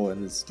Netflix for,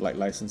 and it's like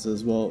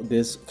licenses, well,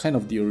 there's kind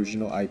of the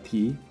original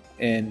IP,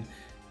 and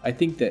I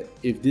think that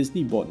if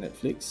Disney bought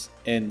Netflix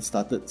and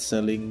started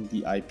selling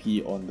the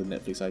IP on the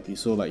Netflix IP,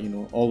 so like, you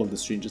know, all of the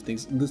Stranger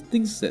Things, the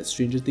things that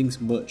Stranger Things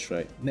merch,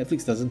 right?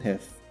 Netflix doesn't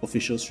have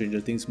official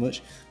Stranger Things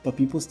merch, but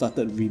people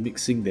started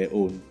remixing their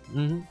own.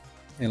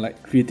 And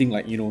like creating,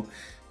 like, you know,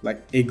 like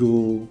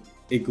Ego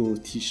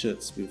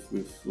t-shirts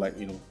with like,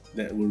 you know,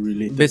 that were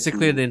related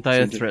basically to the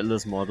entire Stranger-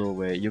 threadless model,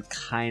 where you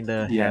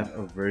kinda have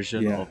a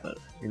version of it,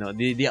 you know,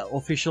 the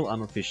official,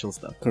 unofficial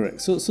stuff.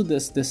 Correct. So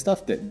there's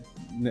stuff that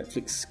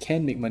Netflix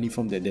can make money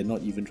from that they're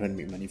not even trying to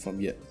make money from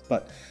yet.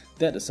 But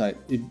that aside,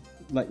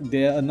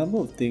 there are a number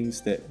of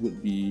things that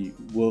would be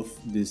worth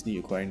Disney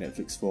acquiring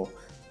Netflix for.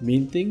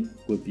 Main thing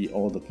would be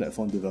all the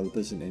platform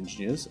developers and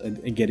engineers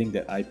and getting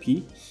that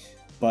IP.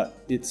 But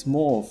it's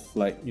more of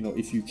like, you know,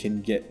 if you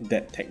can get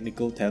that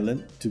technical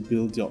talent to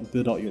build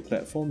out your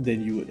platform,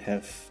 then you would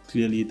have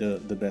clearly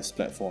the best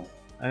platform.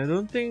 I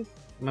don't think,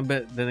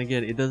 but then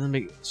again, it doesn't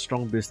make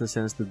strong business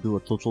sense to do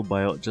a total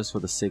buyout just for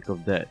the sake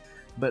of that.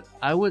 But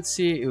I would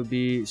say it would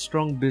be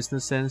strong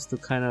business sense to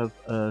kind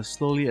of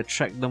slowly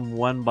attract them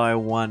one by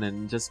one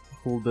and just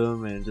pull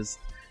them and just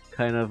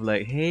kind of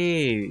like,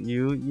 hey,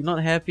 you're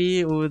not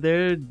happy over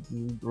there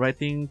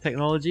writing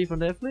technology for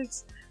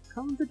Netflix?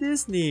 Come to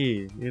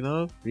Disney, you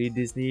know, free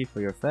Disney for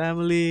your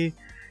family.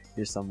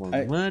 Here's some more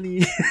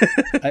money.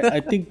 I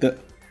think that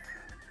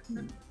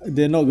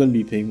they're not going to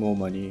be paying more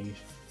money.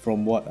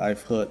 From what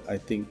I've heard, I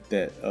think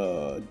that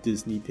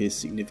Disney pays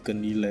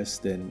significantly less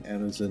than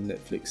Amazon,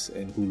 Netflix,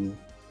 and Hulu.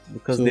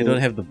 Because they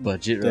don't have the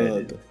budget,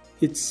 right?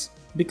 It's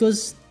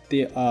because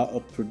they are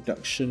a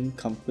production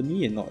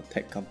company and not a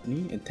tech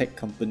company. And tech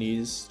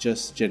companies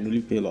just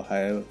generally pay a lot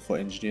higher for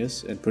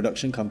engineers. And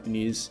production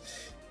companies,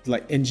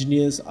 like,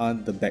 engineers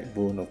aren't the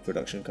backbone of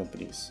production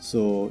companies.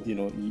 So, you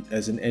know,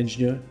 as an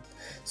engineer,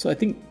 so I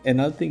think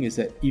another thing is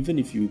that even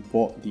if you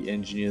bought the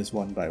engineers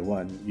one by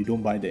one, you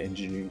don't buy the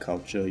engineering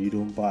culture, you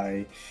don't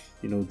buy,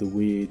 you know, the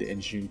way the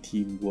engineering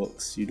team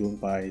works, you don't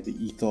buy the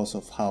ethos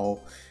of how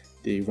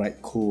they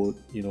write code,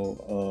 you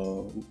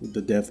know,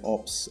 the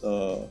DevOps,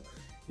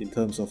 in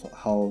terms of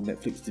how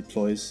Netflix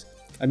deploys.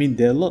 I mean,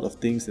 there are a lot of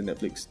things that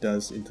Netflix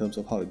does in terms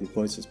of how it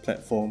deploys its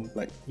platform,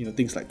 like, you know,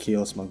 things like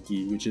Chaos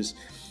Monkey, which is,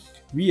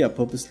 we are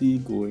purposely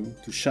going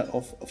to shut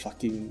off a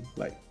fucking,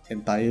 like,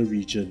 entire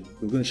region.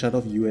 We're going to shut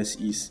off US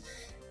East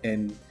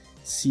and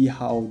see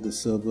how the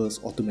servers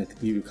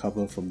automatically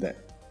recover from that.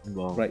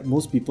 Wow. Right?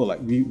 Most people, like,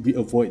 we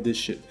avoid this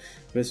shit.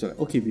 Whereas we're like,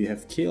 okay, we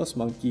have Chaos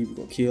Monkey, we've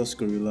got Chaos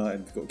Gorilla,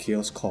 and we've got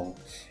Chaos Kong.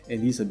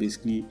 And these are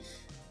basically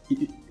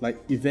like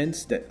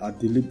events that are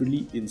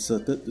deliberately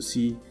inserted to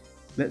see,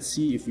 let's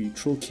see if we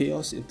throw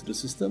chaos into the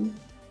system,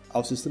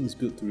 our system is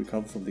built to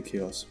recover from the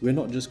chaos. We're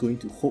not just going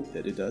to hope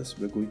that it does,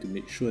 we're going to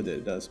make sure that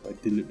it does by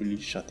deliberately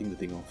shutting the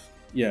thing off.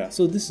 Yeah,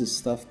 so this is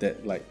stuff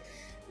that, like,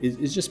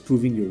 it's just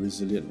proving you're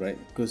resilient, right?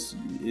 Because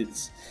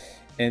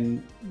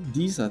and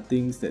these are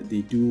things that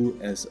they do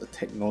as a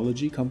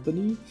technology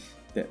company,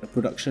 that a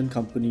production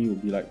company will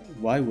be like,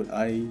 why would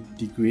I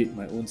degrade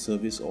my own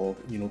service, or,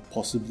 you know,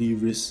 possibly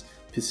risk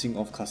pissing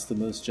off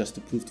customers just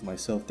to prove to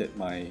myself that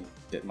my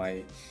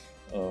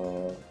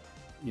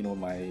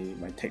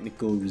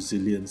technical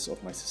resilience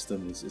of my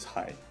system is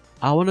high.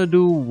 I want to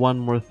do one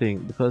more thing,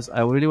 because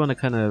I really want to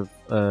kind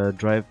of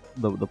drive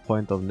the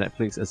point of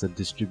Netflix as a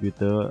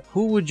distributor.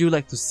 Who would you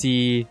like to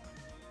see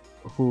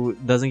who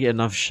doesn't get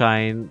enough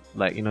shine,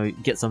 like, you know,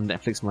 get some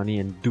Netflix money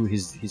and do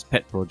his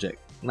pet project?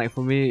 Like,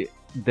 for me,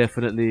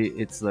 definitely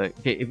it's like,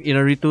 okay, if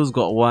Inarritu's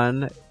got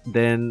one,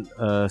 then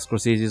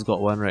Scorsese's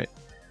got one, right?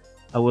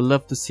 I would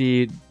love to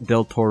see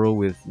Del Toro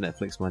with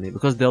Netflix money,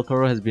 because Del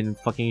Toro has been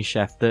fucking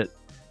shafted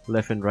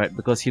left and right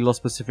because he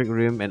lost Pacific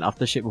Rim, and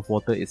after Shape of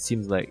Water, it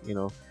seems like, you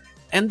know.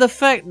 And the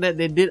fact that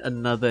they did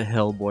another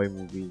Hellboy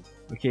movie,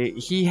 okay,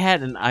 he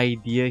had an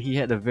idea, he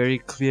had a very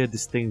clear,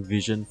 distinct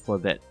vision for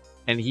that,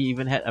 and he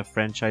even had a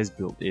franchise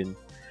built in,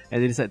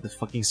 and they decided to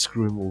fucking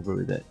screw him over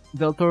with that.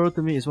 Del Toro,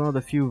 to me, is one of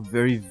the few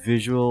very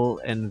visual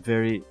and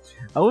very,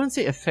 I wouldn't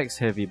say effects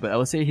heavy, but I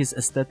would say his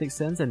aesthetic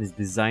sense and his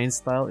design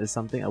style is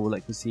something I would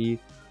like to see.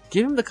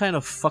 Give him the kind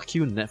of fuck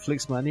you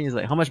Netflix money. It's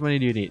like, how much money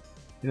do you need?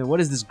 You know,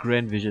 what is this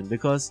grand vision?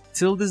 Because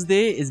till this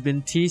day, it's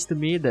been teased to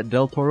me that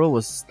Del Toro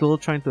was still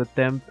trying to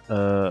attempt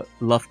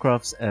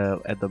Lovecraft's in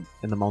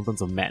the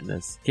Mountains of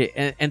Madness.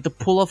 Okay, and to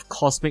pull off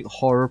cosmic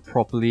horror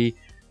properly,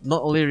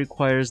 not only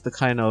requires the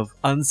kind of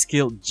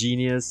unscaled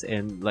genius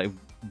and like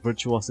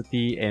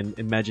virtuosity and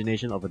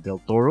imagination of a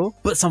Del Toro,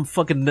 but some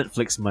fucking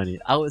Netflix money.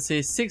 I would say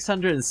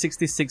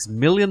 $666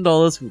 million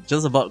would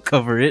just about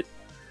cover it.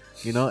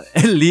 You know,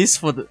 at least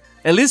for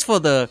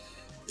the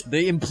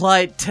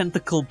implied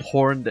tentacle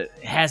porn that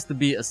has to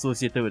be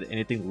associated with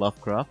anything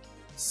Lovecraft.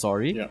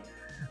 Sorry. Yeah.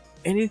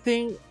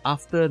 anything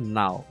after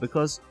now,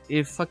 because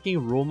if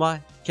fucking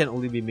Roma can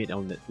only be made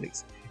on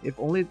Netflix, if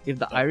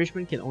the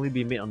Irishman can only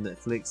be made on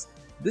Netflix,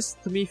 this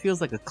to me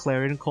feels like a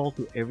clarion call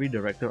to every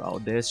director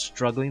out there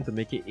struggling to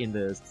make it in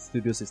the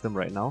studio system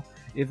right now.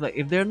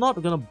 If they're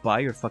not gonna buy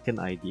your fucking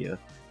idea,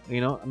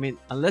 I mean,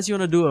 unless you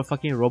wanna do a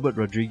fucking Robert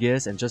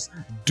Rodriguez and just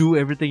do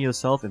everything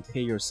yourself and pay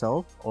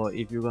yourself, or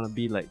if you're gonna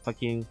be like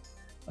fucking,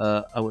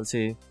 I would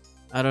say,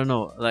 I don't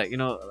know,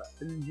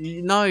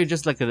 now you're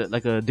just like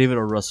a David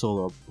O. Russell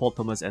or Paul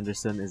Thomas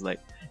Anderson is like,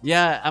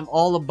 yeah, I'm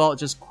all about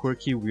just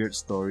quirky, weird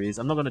stories.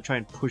 I'm not gonna try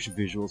and push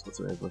visuals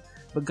whatsoever.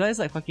 But guys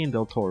like fucking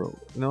Del Toro,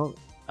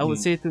 I would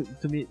say to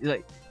me,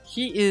 like,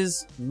 he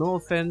is, no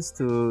offense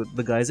to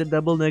the guys at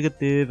Double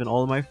Negative and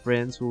all of my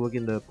friends who work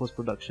in the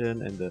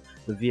post-production and the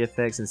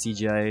VFX and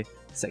CGI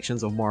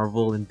sections of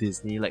Marvel and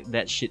Disney, like,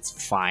 that shit's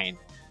fine.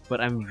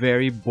 But I'm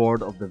very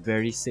bored of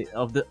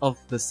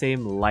the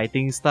same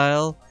lighting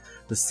style,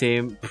 the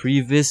same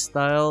previs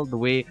style, the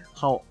way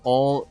how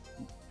all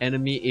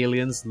enemy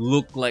aliens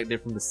look like they're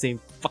from the same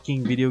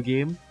fucking video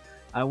game.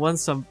 I want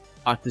some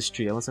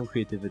artistry, I want some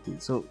creativity.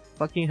 So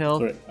fucking hell.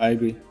 Correct, I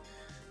agree.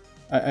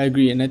 I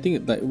agree, and I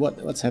think like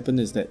what's happened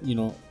is that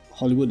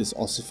Hollywood is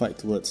ossified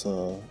towards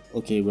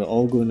okay, we're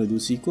all going to do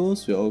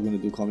sequels, we're all going to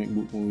do comic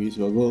book movies,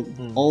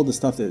 all the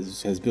stuff that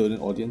has built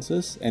in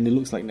audiences, and it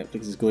looks like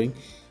Netflix is going,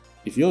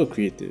 if you're a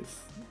creative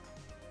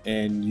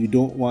and you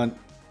don't want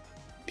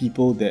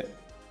people that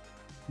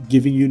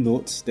giving you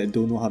notes that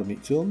don't know how to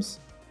make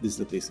films, this is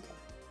the place to go.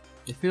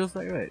 It feels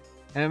like right.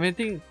 And I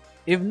mean,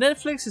 if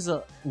Netflix is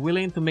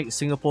willing to make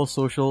Singapore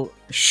Social,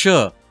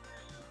 sure,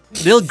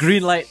 they'll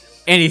greenlight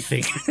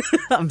anything.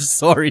 I'm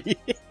sorry.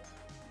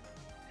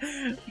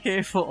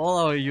 Okay, for all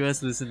our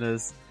US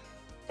listeners,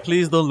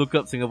 please don't look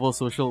up Singapore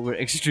Social. We're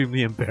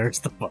extremely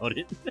embarrassed about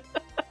it.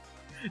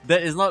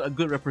 That is not a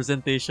good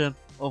representation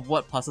of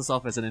what passes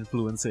off as an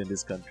influencer in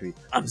this country.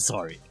 I'm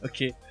sorry.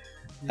 Okay.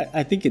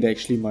 I think it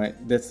actually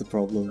might. That's the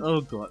problem.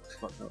 Oh god,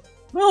 fuck no.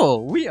 No,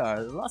 we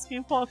are the Last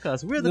Game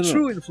Podcast. We're the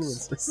true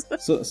influencers.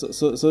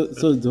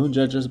 So don't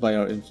judge us by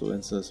our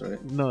influencers,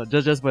 right? No,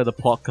 judge us by the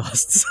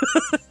podcasts.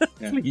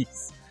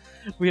 Please.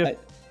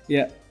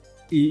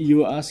 You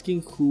were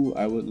asking who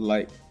I would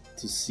like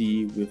to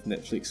see with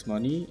Netflix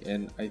money,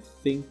 and I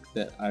think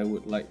that I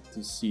would like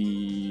to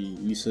see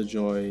Lisa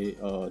Joy,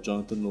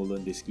 Jonathan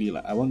Nolan. Basically,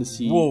 like I want to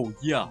see. Whoa,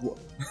 yeah.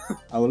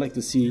 I would like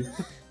to see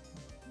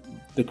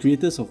the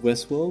creators of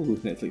Westworld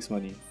with Netflix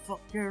money.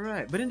 Fuck, you're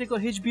right. But then they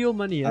got HBO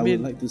money. I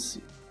would like to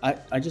see.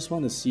 I just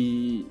want to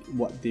see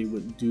what they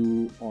would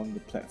do on the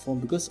platform,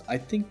 because I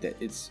think that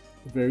it's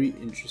very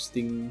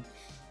interesting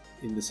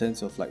in the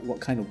sense of like what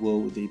kind of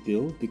world would they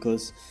build,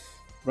 because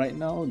right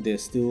now they're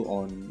still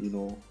on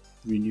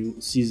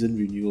season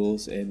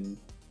renewals, and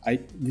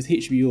with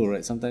HBO,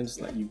 right,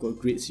 sometimes like you've got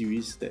great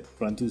series that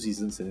run 2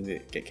 seasons and then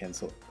they get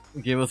cancelled.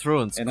 Game of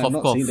Thrones. And cough, I'm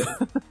not cough. saying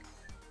that.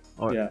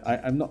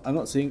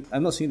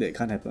 I'm not saying that it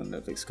can't happen on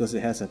Netflix, because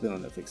it has happened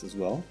on Netflix as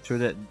well. True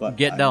that. But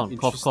get down,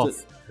 cough,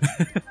 cough.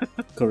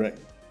 Correct.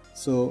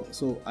 So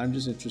I'm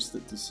just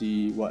interested to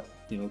see what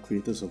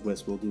creators of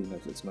Westworld do with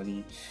Netflix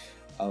money.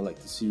 I would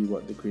like to see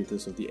what the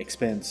creators of The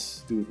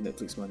Expanse do with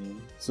Netflix money.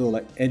 So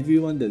like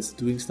everyone that's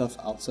doing stuff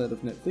outside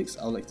of Netflix,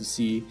 I would like to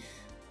see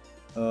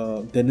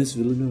Denis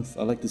Villeneuve.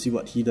 I'd like to see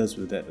what he does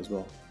with that as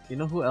well. You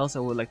know who else I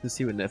would like to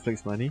see with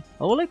Netflix money?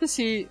 I would like to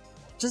see,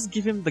 just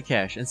give him the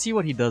cash and see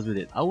what he does with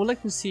it. I would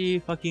like to see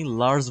fucking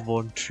Lars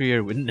von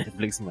Trier with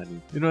Netflix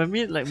money. You know what I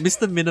mean? Like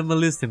Mr.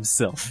 Minimalist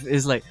himself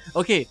is like,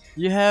 okay,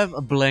 you have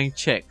a blank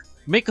check.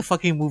 Make a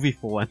fucking movie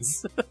for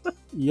once.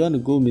 You want to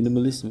go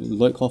minimalist with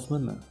Lloyd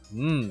Kaufman?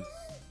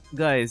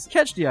 Guys,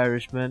 catch The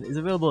Irishman. It's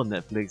available on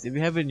Netflix. If you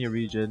have it in your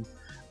region,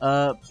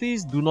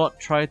 please do not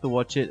try to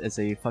watch it as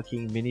a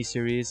fucking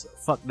mini-series.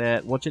 Fuck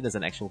that. Watch it as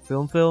an actual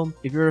film.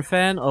 If you're a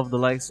fan of the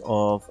likes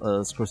of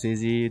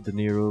Scorsese,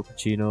 Deniro,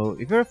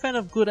 Pacino, if you're a fan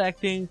of good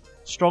acting,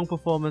 strong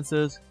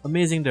performances,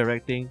 amazing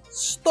directing,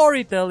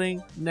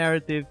 storytelling,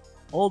 narrative,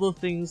 all those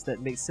things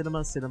that make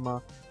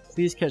cinema,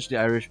 please catch The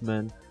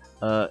Irishman.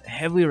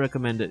 Heavily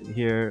recommended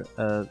here.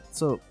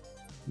 So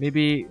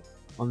maybe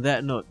on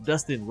that note,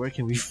 Dustin, where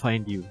can we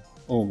find you?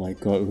 Oh my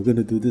god, we're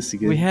gonna do this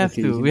again. We have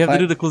to. We have to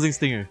do the closing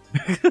stinger.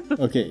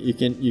 Okay, you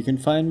can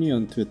find me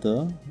on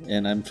Twitter,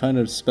 and I'm trying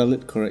to spell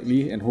it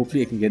correctly, and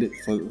hopefully I can get it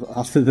for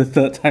after the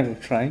third time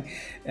of trying.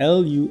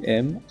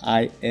 Luminor.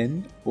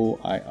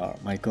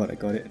 My god, I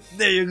got it.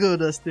 There you go,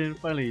 Dustin.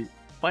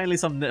 Finally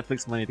some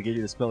Netflix money to get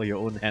you to spell your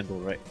own handle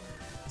right.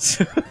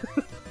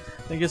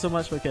 Thank you so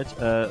much for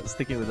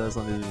sticking with us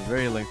on this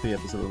very lengthy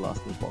episode of the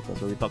Last Game Podcast,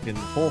 where we're talking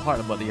whole heart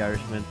about The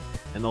Irishman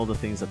and all the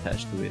things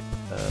attached to it.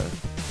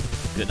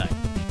 Good night.